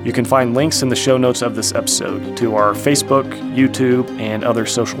 you can find links in the show notes of this episode to our Facebook, YouTube, and other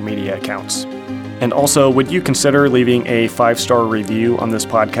social media accounts. And also, would you consider leaving a 5-star review on this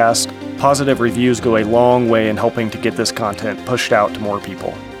podcast? Positive reviews go a long way in helping to get this content pushed out to more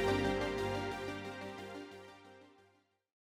people.